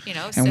 3,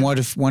 And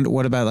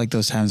what about like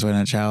those times when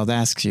a child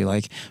asks you,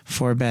 like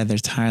before bed, they're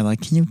tired,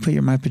 like, can you put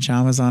my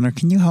pajamas on, or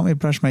can you help me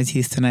brush my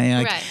teeth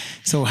tonight? Like,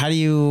 so how do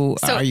you,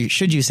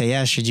 should you say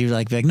yes? Should you be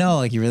like, no,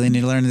 like you really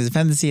need to learn the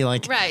dependency?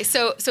 Like, right.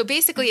 So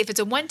basically if it's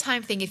a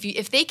one-time thing,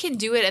 if they can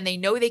do it and they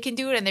know they can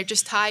do it and they're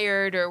just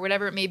tired or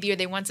whatever it may be, or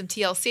they want some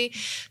TLC,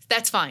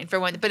 that's fine for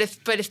one. But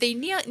if they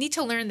need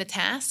to learn the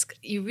task,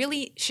 you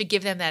really should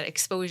give them that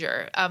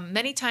exposure.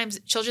 Many times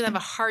children have a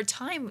hard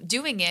time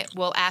doing it,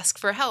 will ask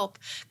for help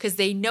because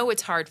they know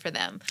it's hard for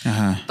them.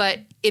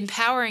 But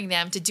empowering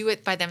them to do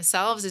it by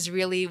themselves is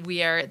really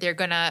where they're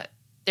going to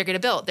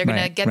build. They're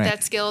going to get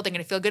that skill. They're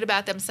going to feel good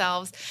about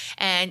themselves,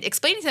 and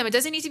explaining to them it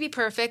doesn't need to be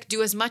perfect.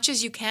 Do as much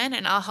as you can,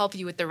 and I'll help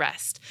you with the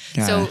rest.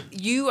 So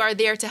you are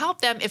there to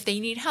help them if they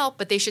need help,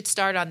 but they should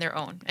start on their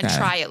own and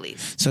try at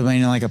least. So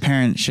like a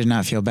parent should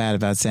not feel bad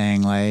about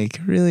saying like,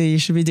 really, you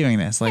should be doing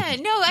this.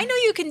 Like, no, I know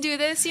you can do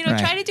this.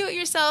 Try to do it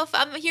yourself.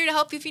 I'm here to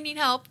help you if you need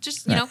help.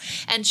 Just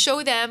and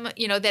show them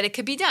that it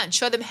could be done.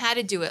 Show them how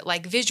to do it,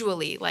 like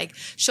visually, like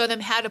show them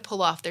how to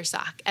pull off their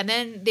sock, and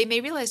then they may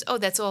realize, oh,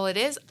 that's all it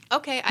is.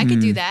 Okay, I can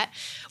do that.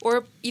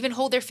 Or even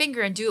hold their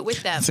finger and do it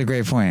with them. That's a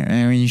great point.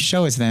 And when you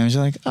show it to them,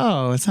 you're like,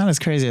 oh, it's not as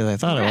crazy as I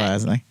thought it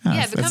was. Like,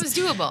 it becomes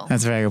doable.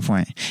 That's a very good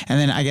point. And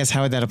then I guess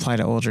how would that apply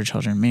to older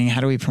children? Meaning,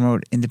 how do we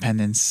promote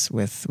independence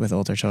with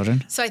older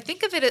children? So I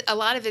think of it, a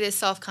lot of it is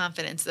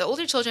self-confidence. The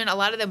older children, a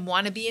lot of them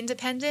want to be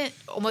independent,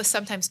 almost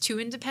sometimes too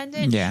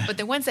independent. Yeah. But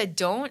the ones that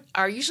don't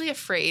are usually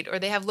afraid, or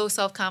they have low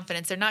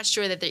self-confidence. They're not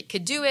sure that they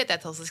could do it,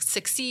 that they'll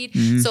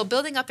succeed. So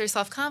building up their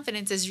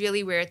self-confidence is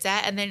really where it's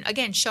at. And then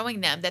again,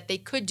 showing them that they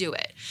could do it,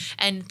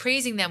 and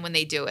praising them when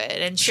they do it,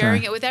 and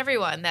sharing it with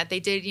everyone that they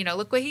did,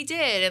 look what he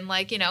did, and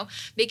making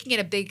it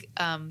a big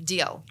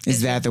deal.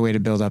 Is that the way to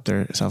build up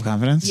their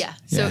self-confidence? Yeah.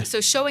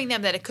 So showing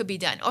them that it could be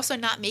done. Also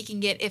not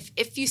making it,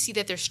 if you see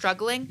that they're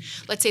struggling,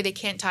 let's say they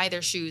can't tie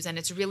their shoes and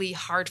it's really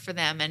hard for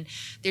them and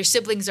their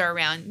siblings are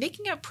around,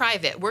 making it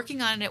private,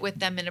 working on it with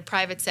them in a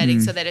private setting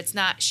so that it's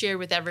not shared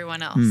with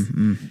everyone else.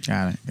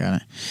 Got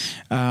it.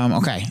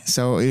 Okay.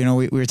 So,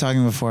 we were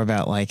talking before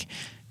about like,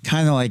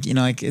 kind of like,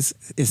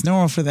 it's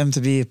normal for them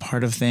to be a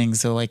part of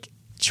things. So like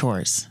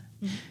chores.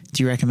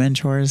 Do you recommend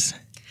chores?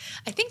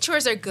 I think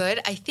chores are good.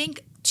 I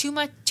think too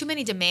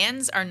many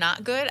demands are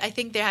not good. I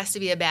think there has to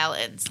be a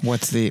balance.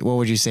 What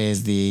would you say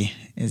is the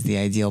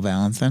ideal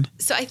balance then?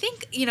 So I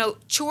think,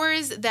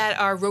 chores that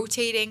are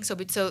rotating, so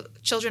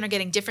children are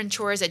getting different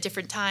chores at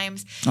different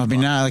times. Oh, but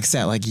not like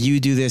set, like you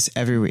do this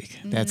every week.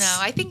 No,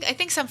 I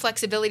think some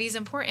flexibility is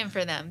important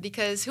for them,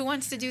 because who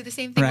wants to do the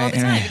same thing all the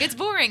time? Right. It gets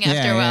boring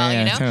after a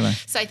while, Totally.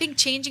 So I think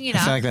changing it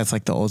up. I feel like that's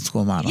like the old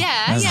school model.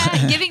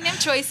 Yeah, giving them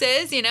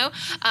choices,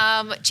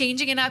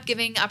 changing it up,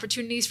 giving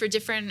opportunities for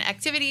different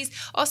activities.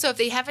 Also, if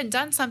they haven't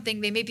done something,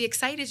 they may be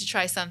excited to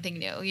try something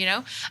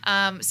new,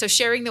 so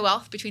sharing the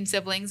wealth between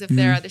siblings if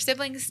there are other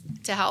siblings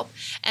to help,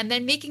 and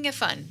then making it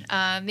fun,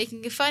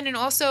 and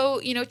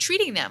also,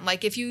 treating them.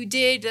 Like if you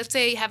did, let's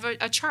say, have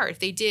a chart,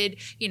 they did,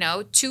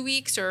 2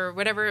 weeks or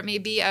whatever it may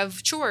be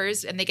of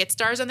chores, and they get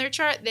stars on their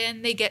chart,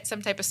 then they get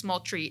some type of small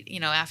treat,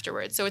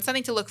 afterwards. So it's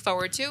something to look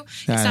forward to.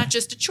 It's not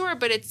just a chore,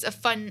 but it's a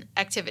fun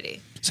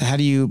activity. So how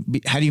do you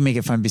make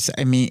it fun?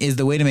 I mean, is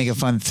the way to make it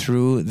fun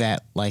through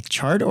that like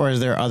chart, or is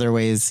there other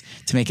ways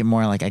to make it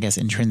more like, I guess,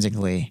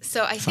 intrinsically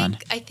fun?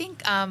 I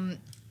think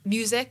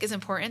music is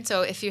important.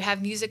 So if you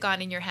have music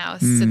on in your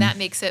house, so that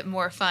makes it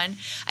more fun.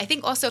 I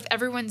think also if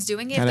everyone's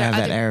doing it, gotta have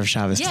that Erev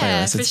Shabbos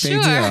playlist. It's a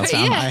big deal. So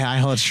I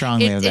hold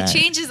strongly with that. It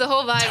changes the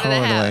whole vibe of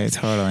the house.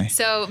 Totally.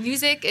 So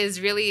music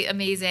is really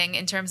amazing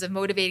in terms of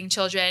motivating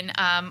children.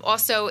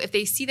 Also, if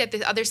they see that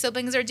the other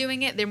siblings are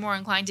doing it, they're more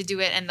inclined to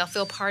do it, and they'll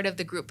feel part of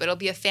the group. It'll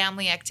be a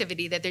family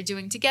activity that they're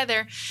doing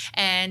together,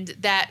 and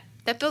that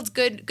builds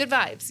good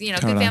vibes,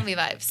 good family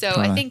vibes. So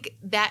I think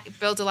that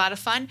builds a lot of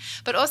fun.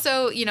 But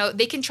also,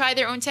 they can try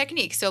their own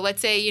techniques. So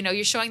let's say,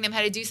 you're showing them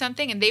how to do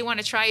something and they want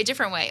to try a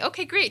different way.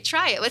 Okay, great,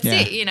 try it. Let's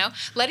see,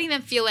 letting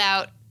them feel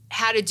out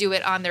how to do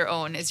it on their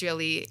own is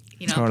really,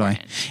 important.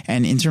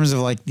 And in terms of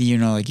like,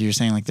 like you're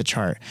saying, like the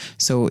chart.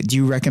 So do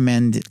you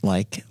recommend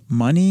like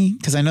money?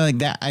 Because I know like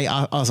that, I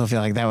also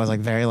feel like that was like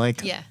very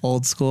like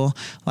old school.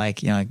 Like,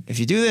 if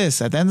you do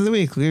this at the end of the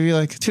week, we'll give you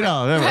like $2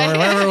 or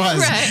whatever it was.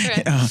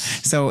 Right.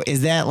 So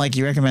is that like,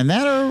 you recommend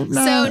that or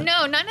not? So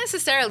no, not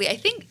necessarily. I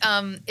think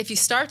if you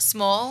start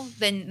small,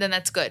 then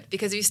that's good.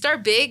 Because if you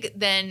start big,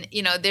 then,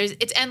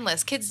 it's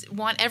endless. Kids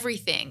want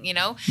everything,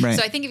 Right.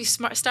 So I think if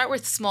you start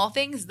with small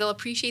things, they'll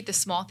appreciate the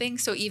small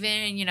things. So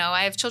even,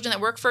 I have children that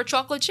work for a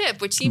chocolate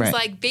chip, which seems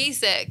like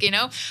basic,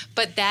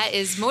 but that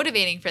is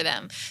motivating for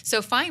them.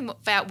 So find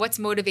out what's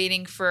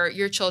motivating for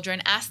your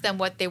children, ask them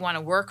what they want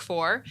to work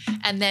for,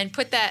 and then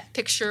put that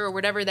picture or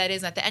whatever that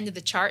is at the end of the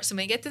chart. So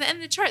when they get to the end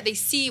of the chart, they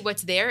see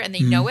what's there and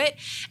they know it.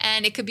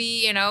 And it could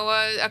be,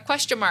 a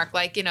question mark,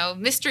 like,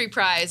 mystery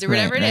prize or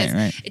whatever it is.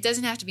 Right. It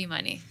doesn't have to be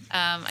money.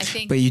 I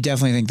think. But you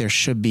definitely think there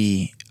should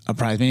be a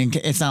prize. I mean,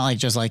 it's not like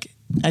just like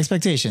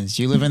expectations.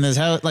 You live in this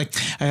house, like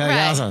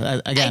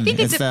also again. I think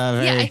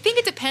I think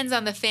it depends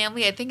on the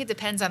family. I think it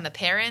depends on the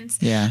parents.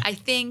 Yeah. I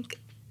think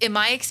in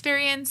my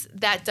experience,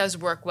 that does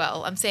work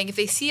well. I'm saying if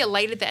they see a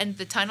light at the end of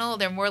the tunnel,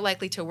 they're more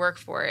likely to work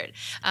for it,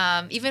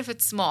 even if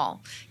it's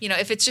small.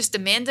 If it's just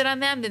demanded on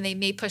them, then they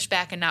may push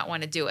back and not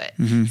want to do it.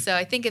 So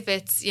I think if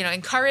it's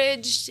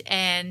encouraged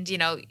and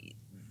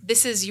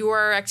this is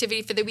your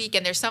activity for the week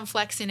and there's some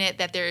flex in it,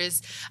 that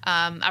there's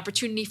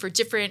opportunity for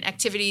different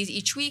activities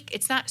each week,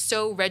 it's not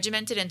so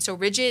regimented and so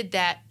rigid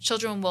that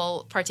children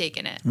will partake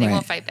in it. They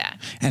won't fight back.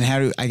 And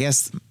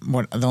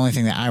the only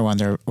thing that I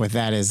wonder with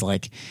that is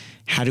like,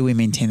 how do we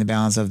maintain the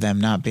balance of them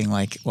not being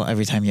like, well,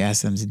 every time you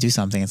ask them to do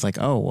something, it's like,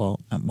 oh, well,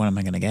 what am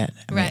I going to get?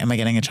 Am I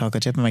getting a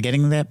chocolate chip? Am I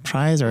getting that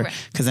prize? Or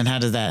because then how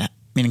does that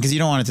Meaning, because you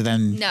don't want it to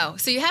then... No.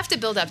 So you have to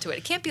build up to it.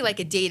 It can't be like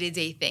a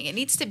day-to-day thing. It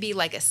needs to be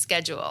like a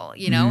schedule,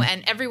 you know,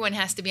 and everyone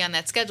has to be on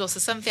that schedule. So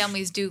some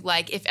families do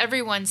like, if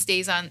everyone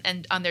stays on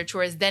their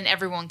chores, then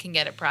everyone can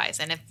get a prize.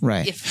 And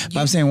but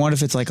I'm saying, what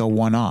if it's like a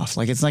one-off?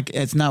 Like,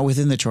 it's not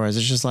within the chores.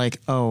 It's just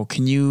like, oh,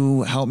 can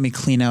you help me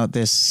clean out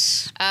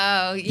this?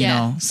 Oh, yeah. You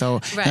know? So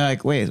they're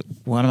like, wait,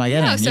 what am I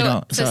getting?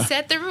 No, so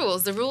set the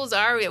rules. The rules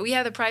are, we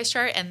have the prize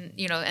chart and,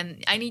 you know,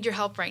 and I need your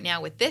help right now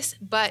with this.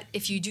 But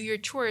if you do your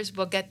chores,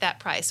 we'll get that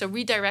prize. So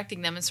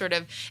redirecting them and sort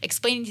of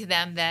explaining to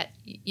them that,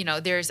 you know,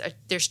 there's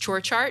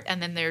chore chart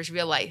and then there's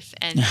real life,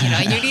 and you know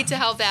you need to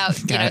help out,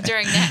 you know,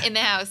 during that in the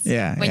house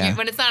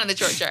when it's not on the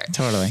chore chart.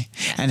 Totally.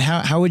 Yeah. And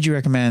how would you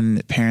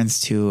recommend parents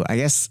to, I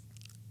guess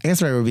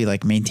what would be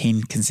like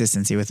maintain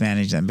consistency with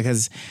managing them?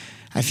 Because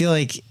I feel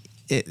like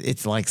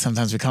it's like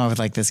sometimes we come up with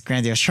like this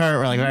grandiose chart,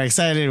 we're like very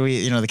excited,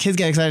 the kids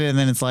get excited, and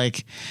then it's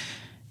like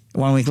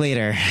 1 week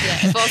later,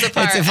 it falls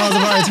apart. It falls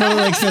apart. It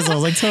totally like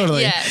fizzles. Like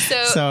totally. Yeah.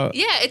 So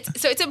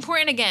it's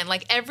important again.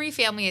 Like every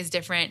family is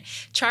different.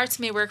 Charts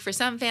may work for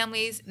some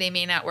families. They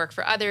may not work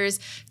for others.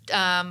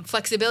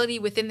 Flexibility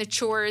within the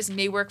chores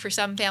may work for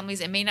some families.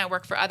 It may not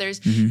work for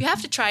others. Mm-hmm. You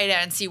have to try it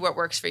out and see what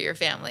works for your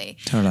family.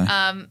 Totally.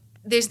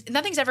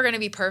 Nothing's ever going to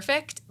be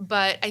perfect,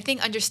 but I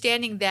think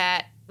understanding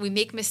that we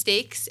make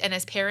mistakes, and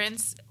as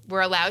parents,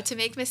 we're allowed to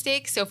make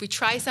mistakes. So if we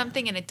try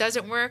something and it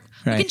doesn't work,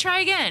 we can try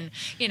again.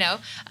 You know,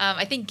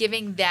 I think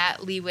giving that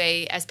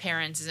leeway as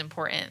parents is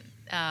important.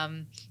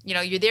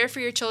 you're there for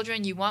your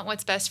children, you want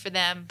what's best for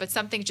them, but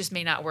something just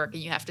may not work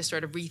and you have to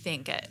sort of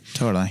rethink it.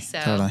 Totally.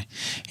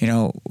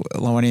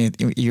 When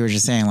you were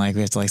just saying, like,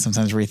 we have to, like,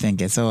 sometimes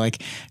rethink it. So,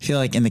 like, I feel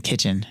like in the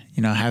kitchen,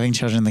 having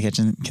children in the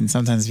kitchen can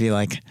sometimes be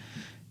like,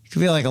 it could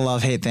be like a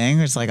love-hate thing.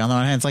 It's like, on the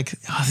one hand, it's like,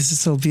 oh, this is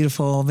so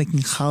beautiful, making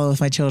challah with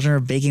my children or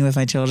baking with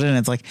my children. And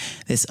it's like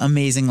this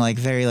amazing, like,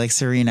 very, like,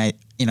 serene,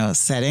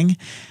 setting.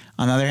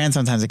 On the other hand,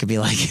 sometimes it could be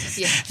like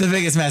the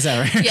biggest mess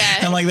ever.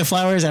 Yeah. And like the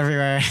flowers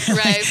everywhere.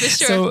 Right, for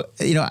sure.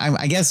 So,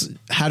 I guess,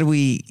 how do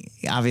we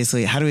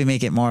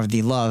make it more of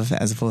the love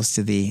as opposed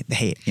to the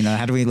hate?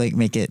 How do we, like,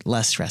 make it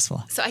less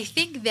stressful? So I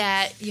think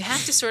that you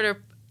have to sort of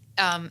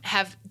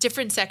have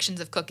different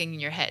sections of cooking in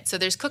your head. So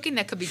there's cooking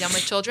that could be done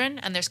with children,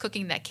 and there's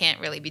cooking that can't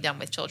really be done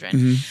with children.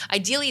 Mm-hmm.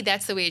 Ideally,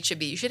 that's the way it should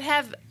be. You should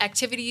have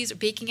activities,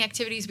 baking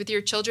activities with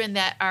your children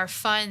that are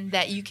fun,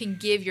 that you can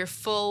give your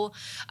full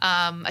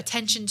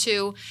attention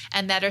to,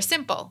 and that are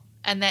simple,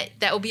 and that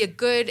will be a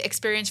good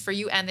experience for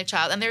you and the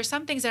child. And there are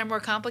some things that are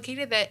more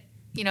complicated that,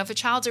 if a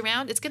child's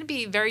around, it's going to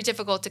be very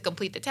difficult to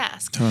complete the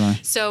task. Totally.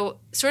 So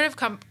sort of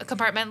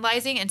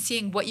compartmentalizing and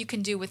seeing what you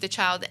can do with the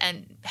child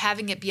and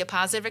having it be a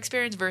positive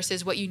experience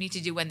versus what you need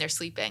to do when they're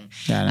sleeping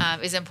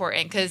is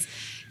important. Because,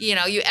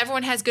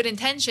 everyone has good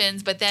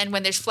intentions, but then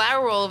when there's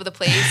flour all over the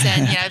place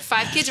and,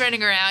 5 kids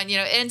running around, it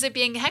ends up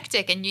being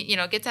hectic and,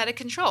 it gets out of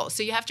control.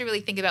 So you have to really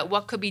think about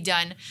what could be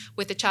done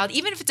with the child,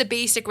 even if it's a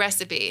basic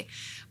recipe,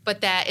 but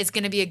that is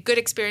going to be a good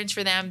experience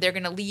for them. They're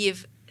going to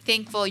leave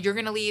thankful, you're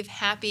going to leave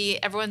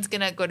happy, everyone's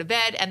going to go to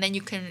bed, and then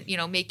you can,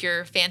 make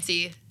your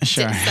fancy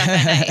stuff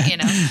at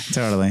night,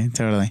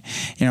 Totally.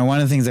 One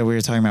of the things that we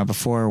were talking about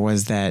before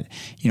was that,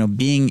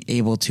 being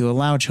able to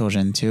allow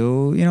children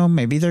to,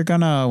 maybe they're going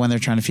to, when they're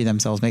trying to feed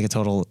themselves, make a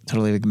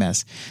totally big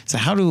mess. So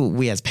how do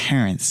we as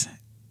parents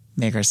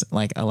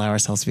allow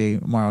ourselves to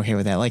be more okay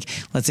with that? Like,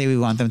 let's say we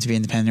want them to be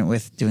independent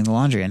with doing the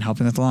laundry and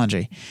helping with the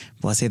laundry,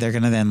 but let's say they're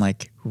going to then,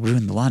 like,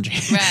 ruin the laundry.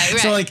 Right.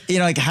 So,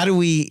 how do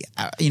we,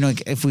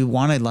 if we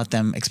want to let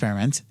them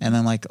experiment and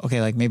then, like, okay,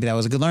 like, maybe that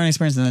was a good learning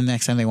experience and then the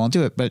next time they won't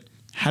do it, but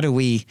how do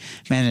we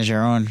manage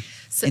our own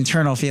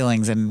internal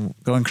feelings and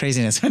going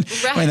craziness when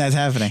that's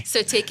happening?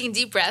 So taking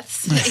deep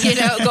breaths, going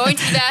to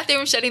the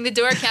bathroom, shutting the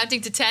door, counting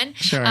to 10.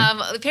 Sure.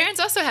 The parents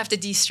also have to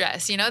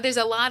de-stress. There's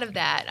a lot of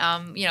that.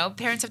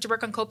 Parents have to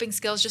work on coping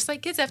skills just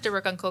like kids have to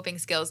work on coping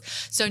skills.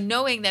 So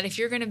knowing that if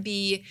you're going to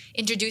be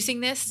introducing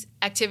this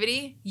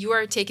activity, you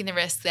are taking the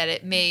risk that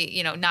it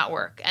may, not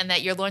work and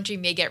that your laundry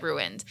may get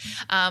ruined.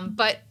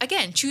 But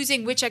again,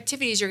 choosing which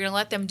activities you're going to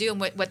let them do and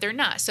what they're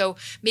not. So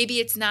maybe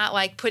it's not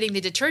like putting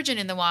the detergent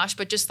in the wash,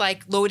 but just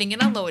like loading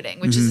and unloading,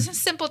 which is a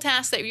simple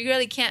task that you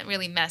really can't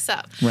really mess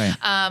up. Right.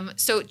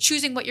 So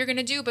choosing what you're going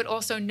to do, but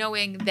also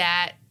knowing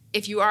that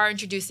if you are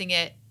introducing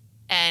it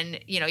and,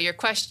 you're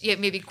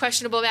maybe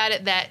questionable about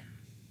it, that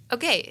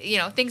okay,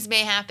 things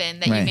may happen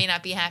that you may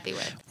not be happy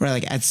with. Right.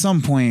 Like at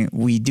some point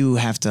we do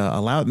have to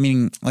allow,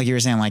 meaning like you were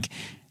saying, like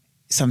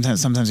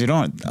sometimes we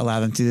don't allow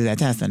them to do that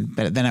task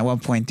but then at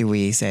what point do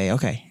we say,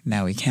 okay,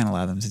 now we can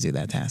allow them to do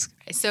that task?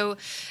 So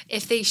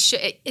if they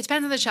it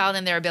depends on the child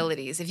and their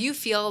abilities. If you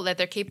feel that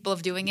they're capable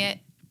of doing it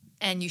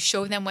and you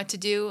show them what to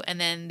do and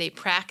then they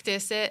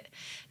practice it,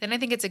 then I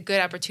think it's a good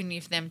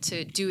opportunity for them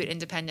to do it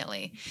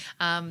independently.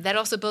 That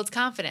also builds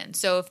confidence.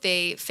 So if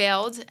they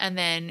failed and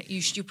then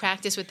you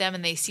practice with them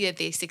and they see that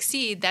they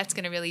succeed, that's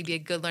going to really be a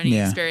good learning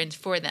experience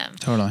for them.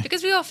 Totally.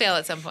 Because we all fail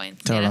at some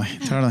point. Totally.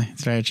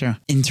 It's very true.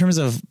 In terms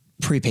of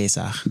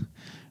Pre-Pesach,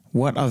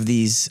 what of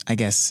these, I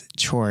guess,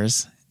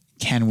 chores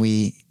can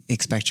we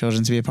expect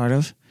children to be a part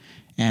of?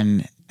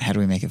 And how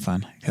do we make it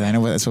fun? Because I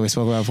know that's what we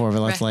spoke about before,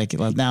 but let's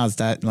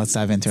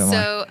dive into it more.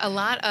 So a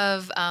lot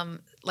of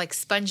like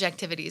sponge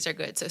activities are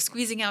good. So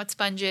squeezing out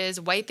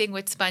sponges, wiping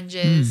with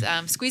sponges.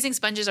 Squeezing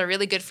sponges are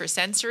really good for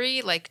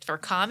sensory, like for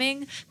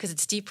calming, because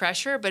it's deep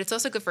pressure, but it's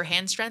also good for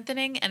hand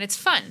strengthening and it's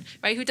fun,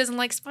 right? Who doesn't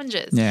like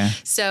sponges? Yeah.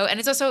 So, and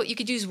it's also, you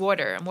could use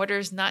water and water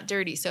is not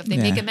dirty. So if they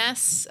make a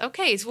mess,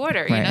 okay, it's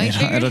water,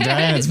 It'll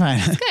dry out, it's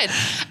fine. It's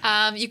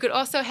good. You could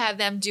also have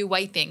them do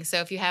wiping. So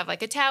if you have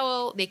like a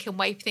towel, they can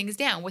wipe things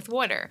down with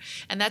water.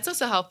 And that's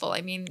also helpful. I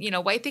mean,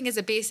 wiping is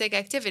a basic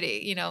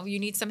activity. You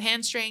need some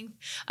hand strength,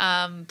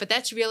 but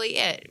that's really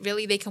it.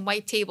 Really, they can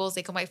wipe tables,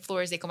 they can wipe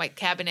floors, they can wipe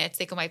cabinets,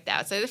 they can wipe the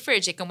outside of the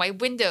fridge, they can wipe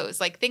windows,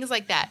 like things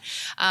like that.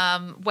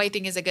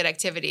 Wiping is a good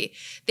activity.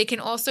 They can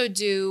also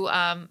do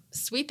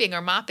sweeping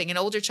or mopping. An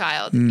older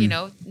child,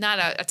 not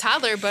a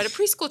toddler, but a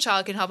preschool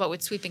child can help out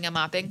with sweeping and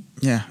mopping.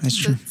 Yeah, that's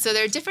true. So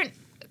there are different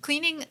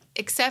cleaning,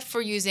 except for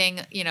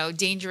using,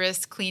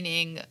 dangerous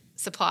cleaning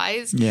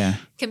supplies,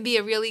 can be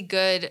a really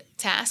good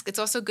task. It's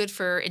also good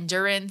for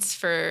endurance,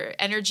 for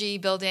energy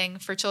building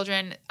for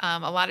children.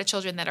 A lot of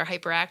children that are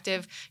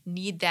hyperactive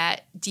need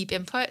that deep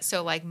input.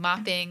 So like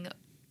mopping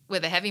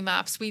with a heavy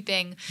mop,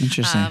 sweeping,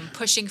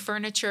 pushing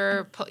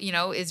furniture,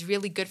 is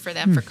really good for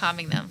them, for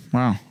calming them.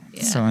 Wow.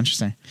 Yeah. So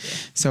interesting. Yeah.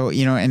 So,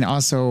 and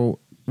also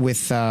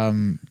with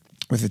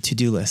with a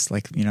to-do list,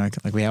 like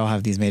we all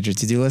have these major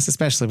to-do lists,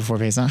 especially before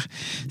Pesach.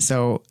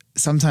 So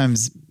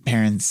sometimes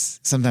parents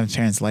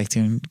like to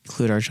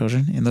include our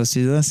children in those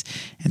to-do lists,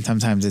 and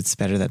sometimes it's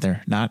better that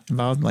they're not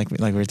involved, like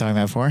we were talking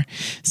about before.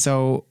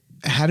 So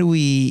how do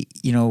we,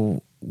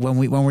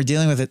 when we're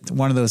dealing with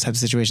one of those types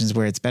of situations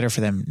where it's better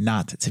for them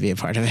not to be a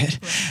part of it,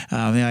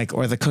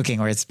 or the cooking,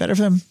 or it's better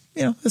for them,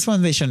 this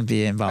one they shouldn't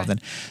be involved in.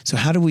 So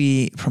how do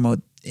we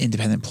promote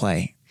independent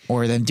play,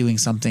 or them doing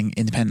something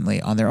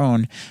independently on their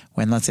own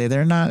when, let's say,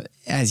 they're not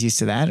as used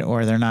to that,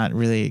 or they're not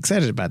really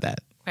excited about that?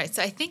 Right.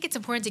 So I think it's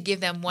important to give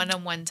them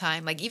one-on-one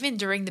time. Like even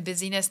during the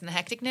busyness and the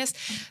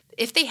hecticness,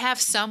 if they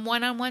have some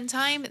one-on-one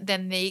time,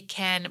 then they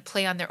can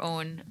play on their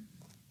own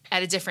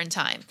at a different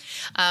time.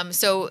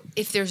 So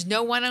if there's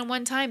no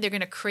one-on-one time, they're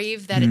going to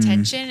crave that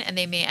attention and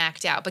they may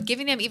act out. But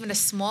giving them even a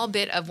small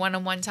bit of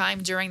one-on-one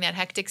time during that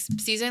hectic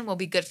season will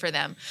be good for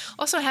them.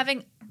 Also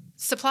having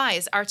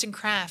supplies, arts and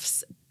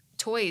crafts,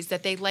 toys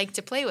that they like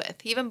to play with,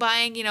 even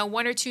buying,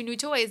 one or two new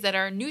toys that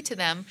are new to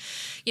them,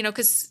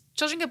 because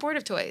children get bored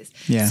of toys.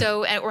 Yeah.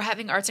 So, or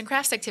having arts and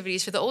crafts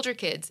activities for the older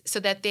kids so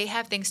that they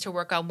have things to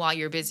work on while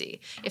you're busy.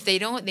 If they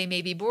don't, they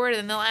may be bored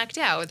and they'll act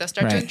out. They'll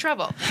start doing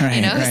trouble,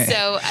 Right.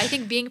 So I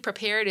think being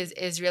prepared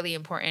is really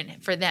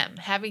important for them.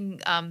 Having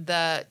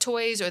the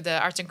toys or the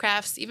arts and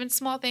crafts, even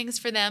small things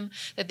for them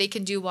that they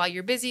can do while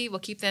you're busy will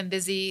keep them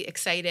busy,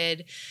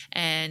 excited,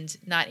 and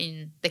not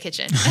in the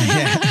kitchen.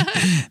 Yeah.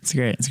 It's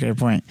great. It's a great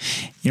point.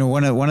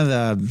 One of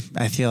the,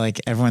 I feel like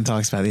everyone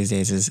talks about these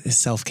days is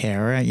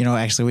self-care, right?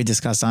 Actually we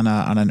discussed on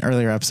an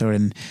earlier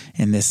episode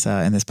in this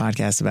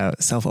podcast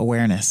about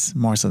self-awareness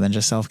more so than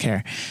just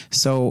self-care.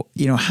 So,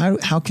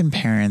 how can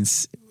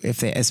parents,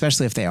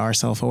 especially if they are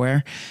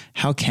self-aware,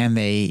 how can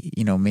they,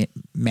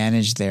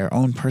 manage their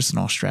own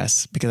personal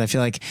stress? Because I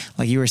feel like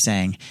you were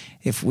saying,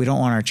 if we don't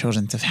want our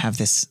children to have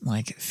this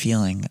like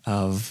feeling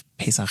of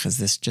Pesach is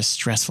this just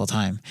stressful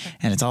time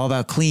and it's all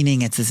about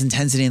cleaning, it's this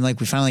intensity, and like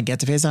we finally get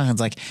to Pesach and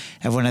it's like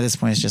everyone at this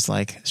point is just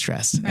like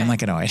stressed and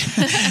like annoyed.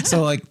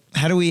 So like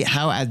how do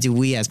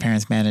we as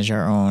parents manage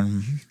our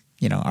own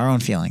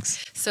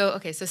feelings? So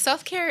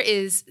self-care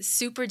is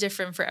super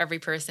different for every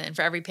person,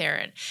 for every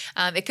parent.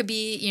 It could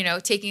be,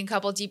 taking a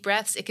couple deep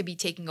breaths. It could be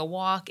taking a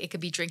walk. It could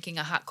be drinking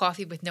a hot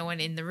coffee with no one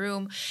in the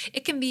room.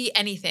 It can be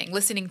anything,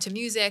 listening to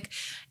music.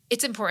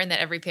 It's important that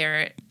every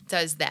parent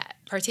does that,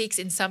 partakes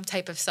in some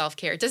type of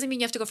self-care. It doesn't mean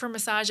you have to go for a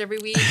massage every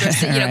week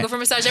or go for a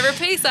massage every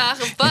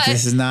Pesach. But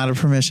this is not a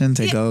permission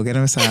to go get a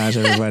massage,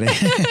 everybody.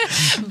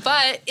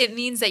 But it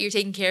means that you're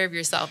taking care of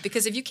yourself,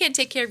 because if you can't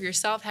take care of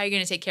yourself, how are you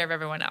going to take care of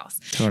everyone else?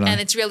 Totally. And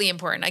it's really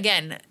important.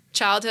 Again,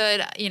 childhood,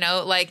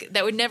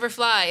 that would never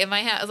fly in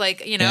my house.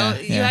 You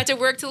had to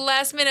work till the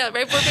last minute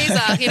right before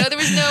Pesach. There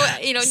was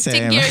no,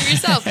 taking care of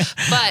yourself.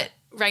 But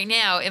right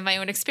now, in my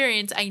own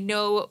experience, I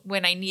know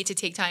when I need to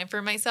take time for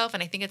myself,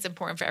 and I think it's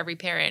important for every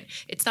parent.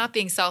 It's not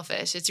being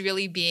selfish. It's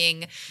really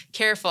being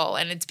careful,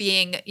 and it's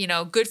being,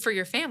 good for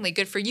your family,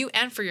 good for you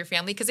and for your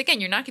family. Because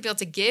again, you're not going to be able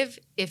to give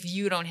if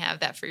you don't have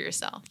that for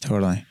yourself.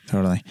 Totally.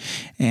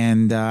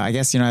 And I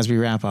guess, as we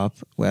wrap up,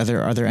 are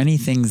there any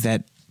things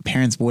that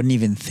parents wouldn't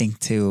even think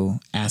to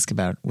ask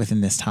about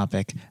within this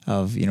topic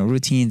of,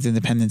 routines,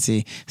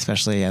 independency,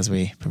 especially as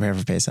we prepare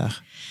for Pesach?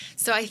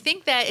 So I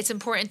think that it's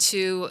important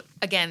to,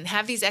 again,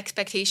 have these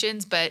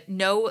expectations, but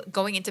know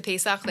going into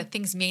Pesach that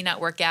things may not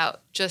work out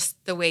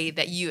just the way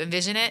that you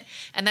envision it,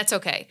 and that's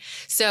okay.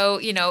 So,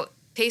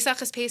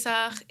 Pesach is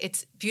Pesach.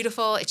 It's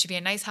beautiful. It should be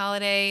a nice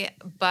holiday,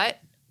 but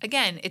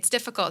again, it's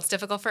difficult. It's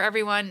difficult for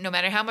everyone. No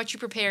matter how much you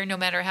prepare, no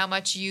matter how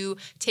much you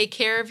take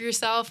care of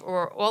yourself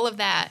or all of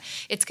that,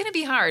 it's going to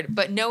be hard.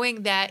 But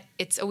knowing that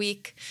it's a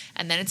week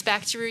and then it's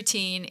back to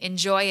routine,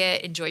 enjoy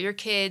it, enjoy your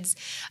kids,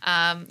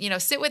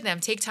 sit with them,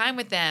 take time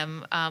with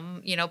them,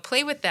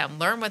 play with them,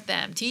 learn with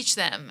them, teach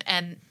them,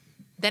 and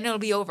then it'll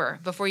be over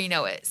before you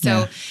know it.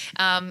 So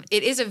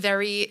it is a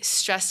very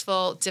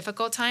stressful,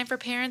 difficult time for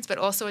parents, but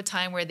also a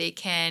time where they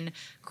can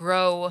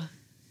grow,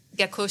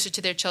 get closer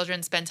to their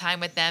children, spend time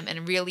with them,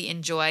 and really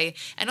enjoy,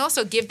 and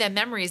also give them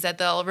memories that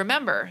they'll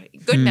remember,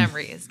 good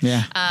memories.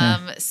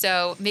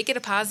 So make it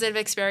a positive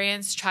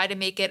experience. Try to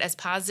make it as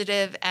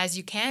positive as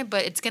you can,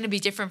 but it's going to be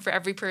different for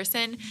every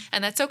person,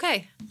 and that's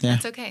okay. Yeah.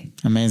 That's okay.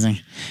 Amazing.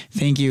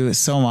 Thank you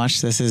so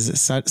much. This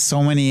is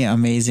so many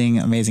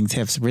amazing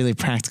tips, really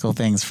practical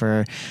things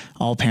for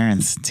all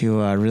parents to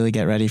really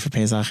get ready for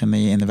Pesach in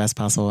the best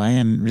possible way,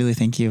 and really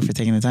thank you for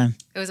taking the time.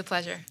 It was a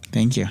pleasure.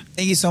 Thank you.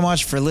 Thank you so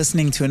much for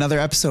listening to another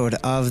episode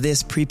of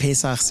this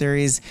Pre-Pesach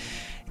series.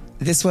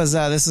 This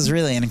was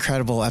really an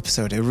incredible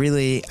episode.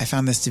 I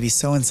found this to be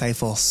so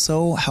insightful,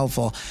 so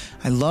helpful.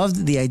 I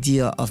loved the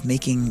idea of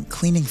making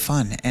cleaning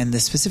fun and the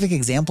specific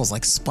examples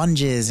like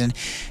sponges and,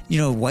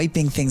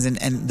 wiping things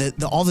and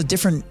all the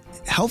different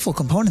helpful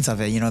components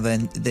of it,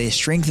 the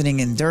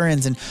strengthening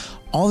endurance and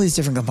all these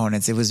different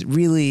components. It was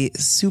really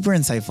super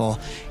insightful,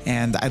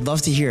 and I'd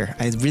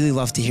really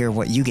love to hear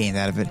what you gained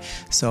out of it.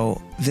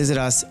 So visit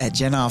us at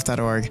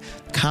genoff.org,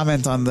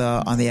 comment on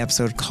the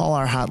episode, call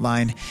our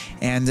hotline,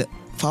 and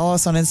follow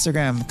us on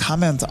Instagram,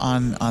 comment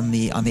on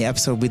the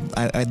episode.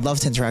 I'd love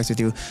to interact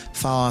with you.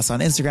 Follow us on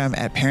Instagram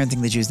at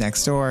Parenting the Jews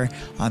Next Door,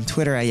 on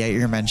Twitter at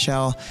Yair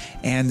Menshel,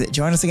 and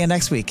join us again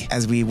next week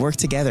as we work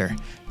together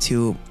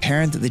to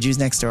parent the Jews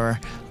next door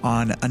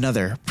on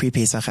another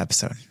Pre-Pesach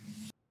episode.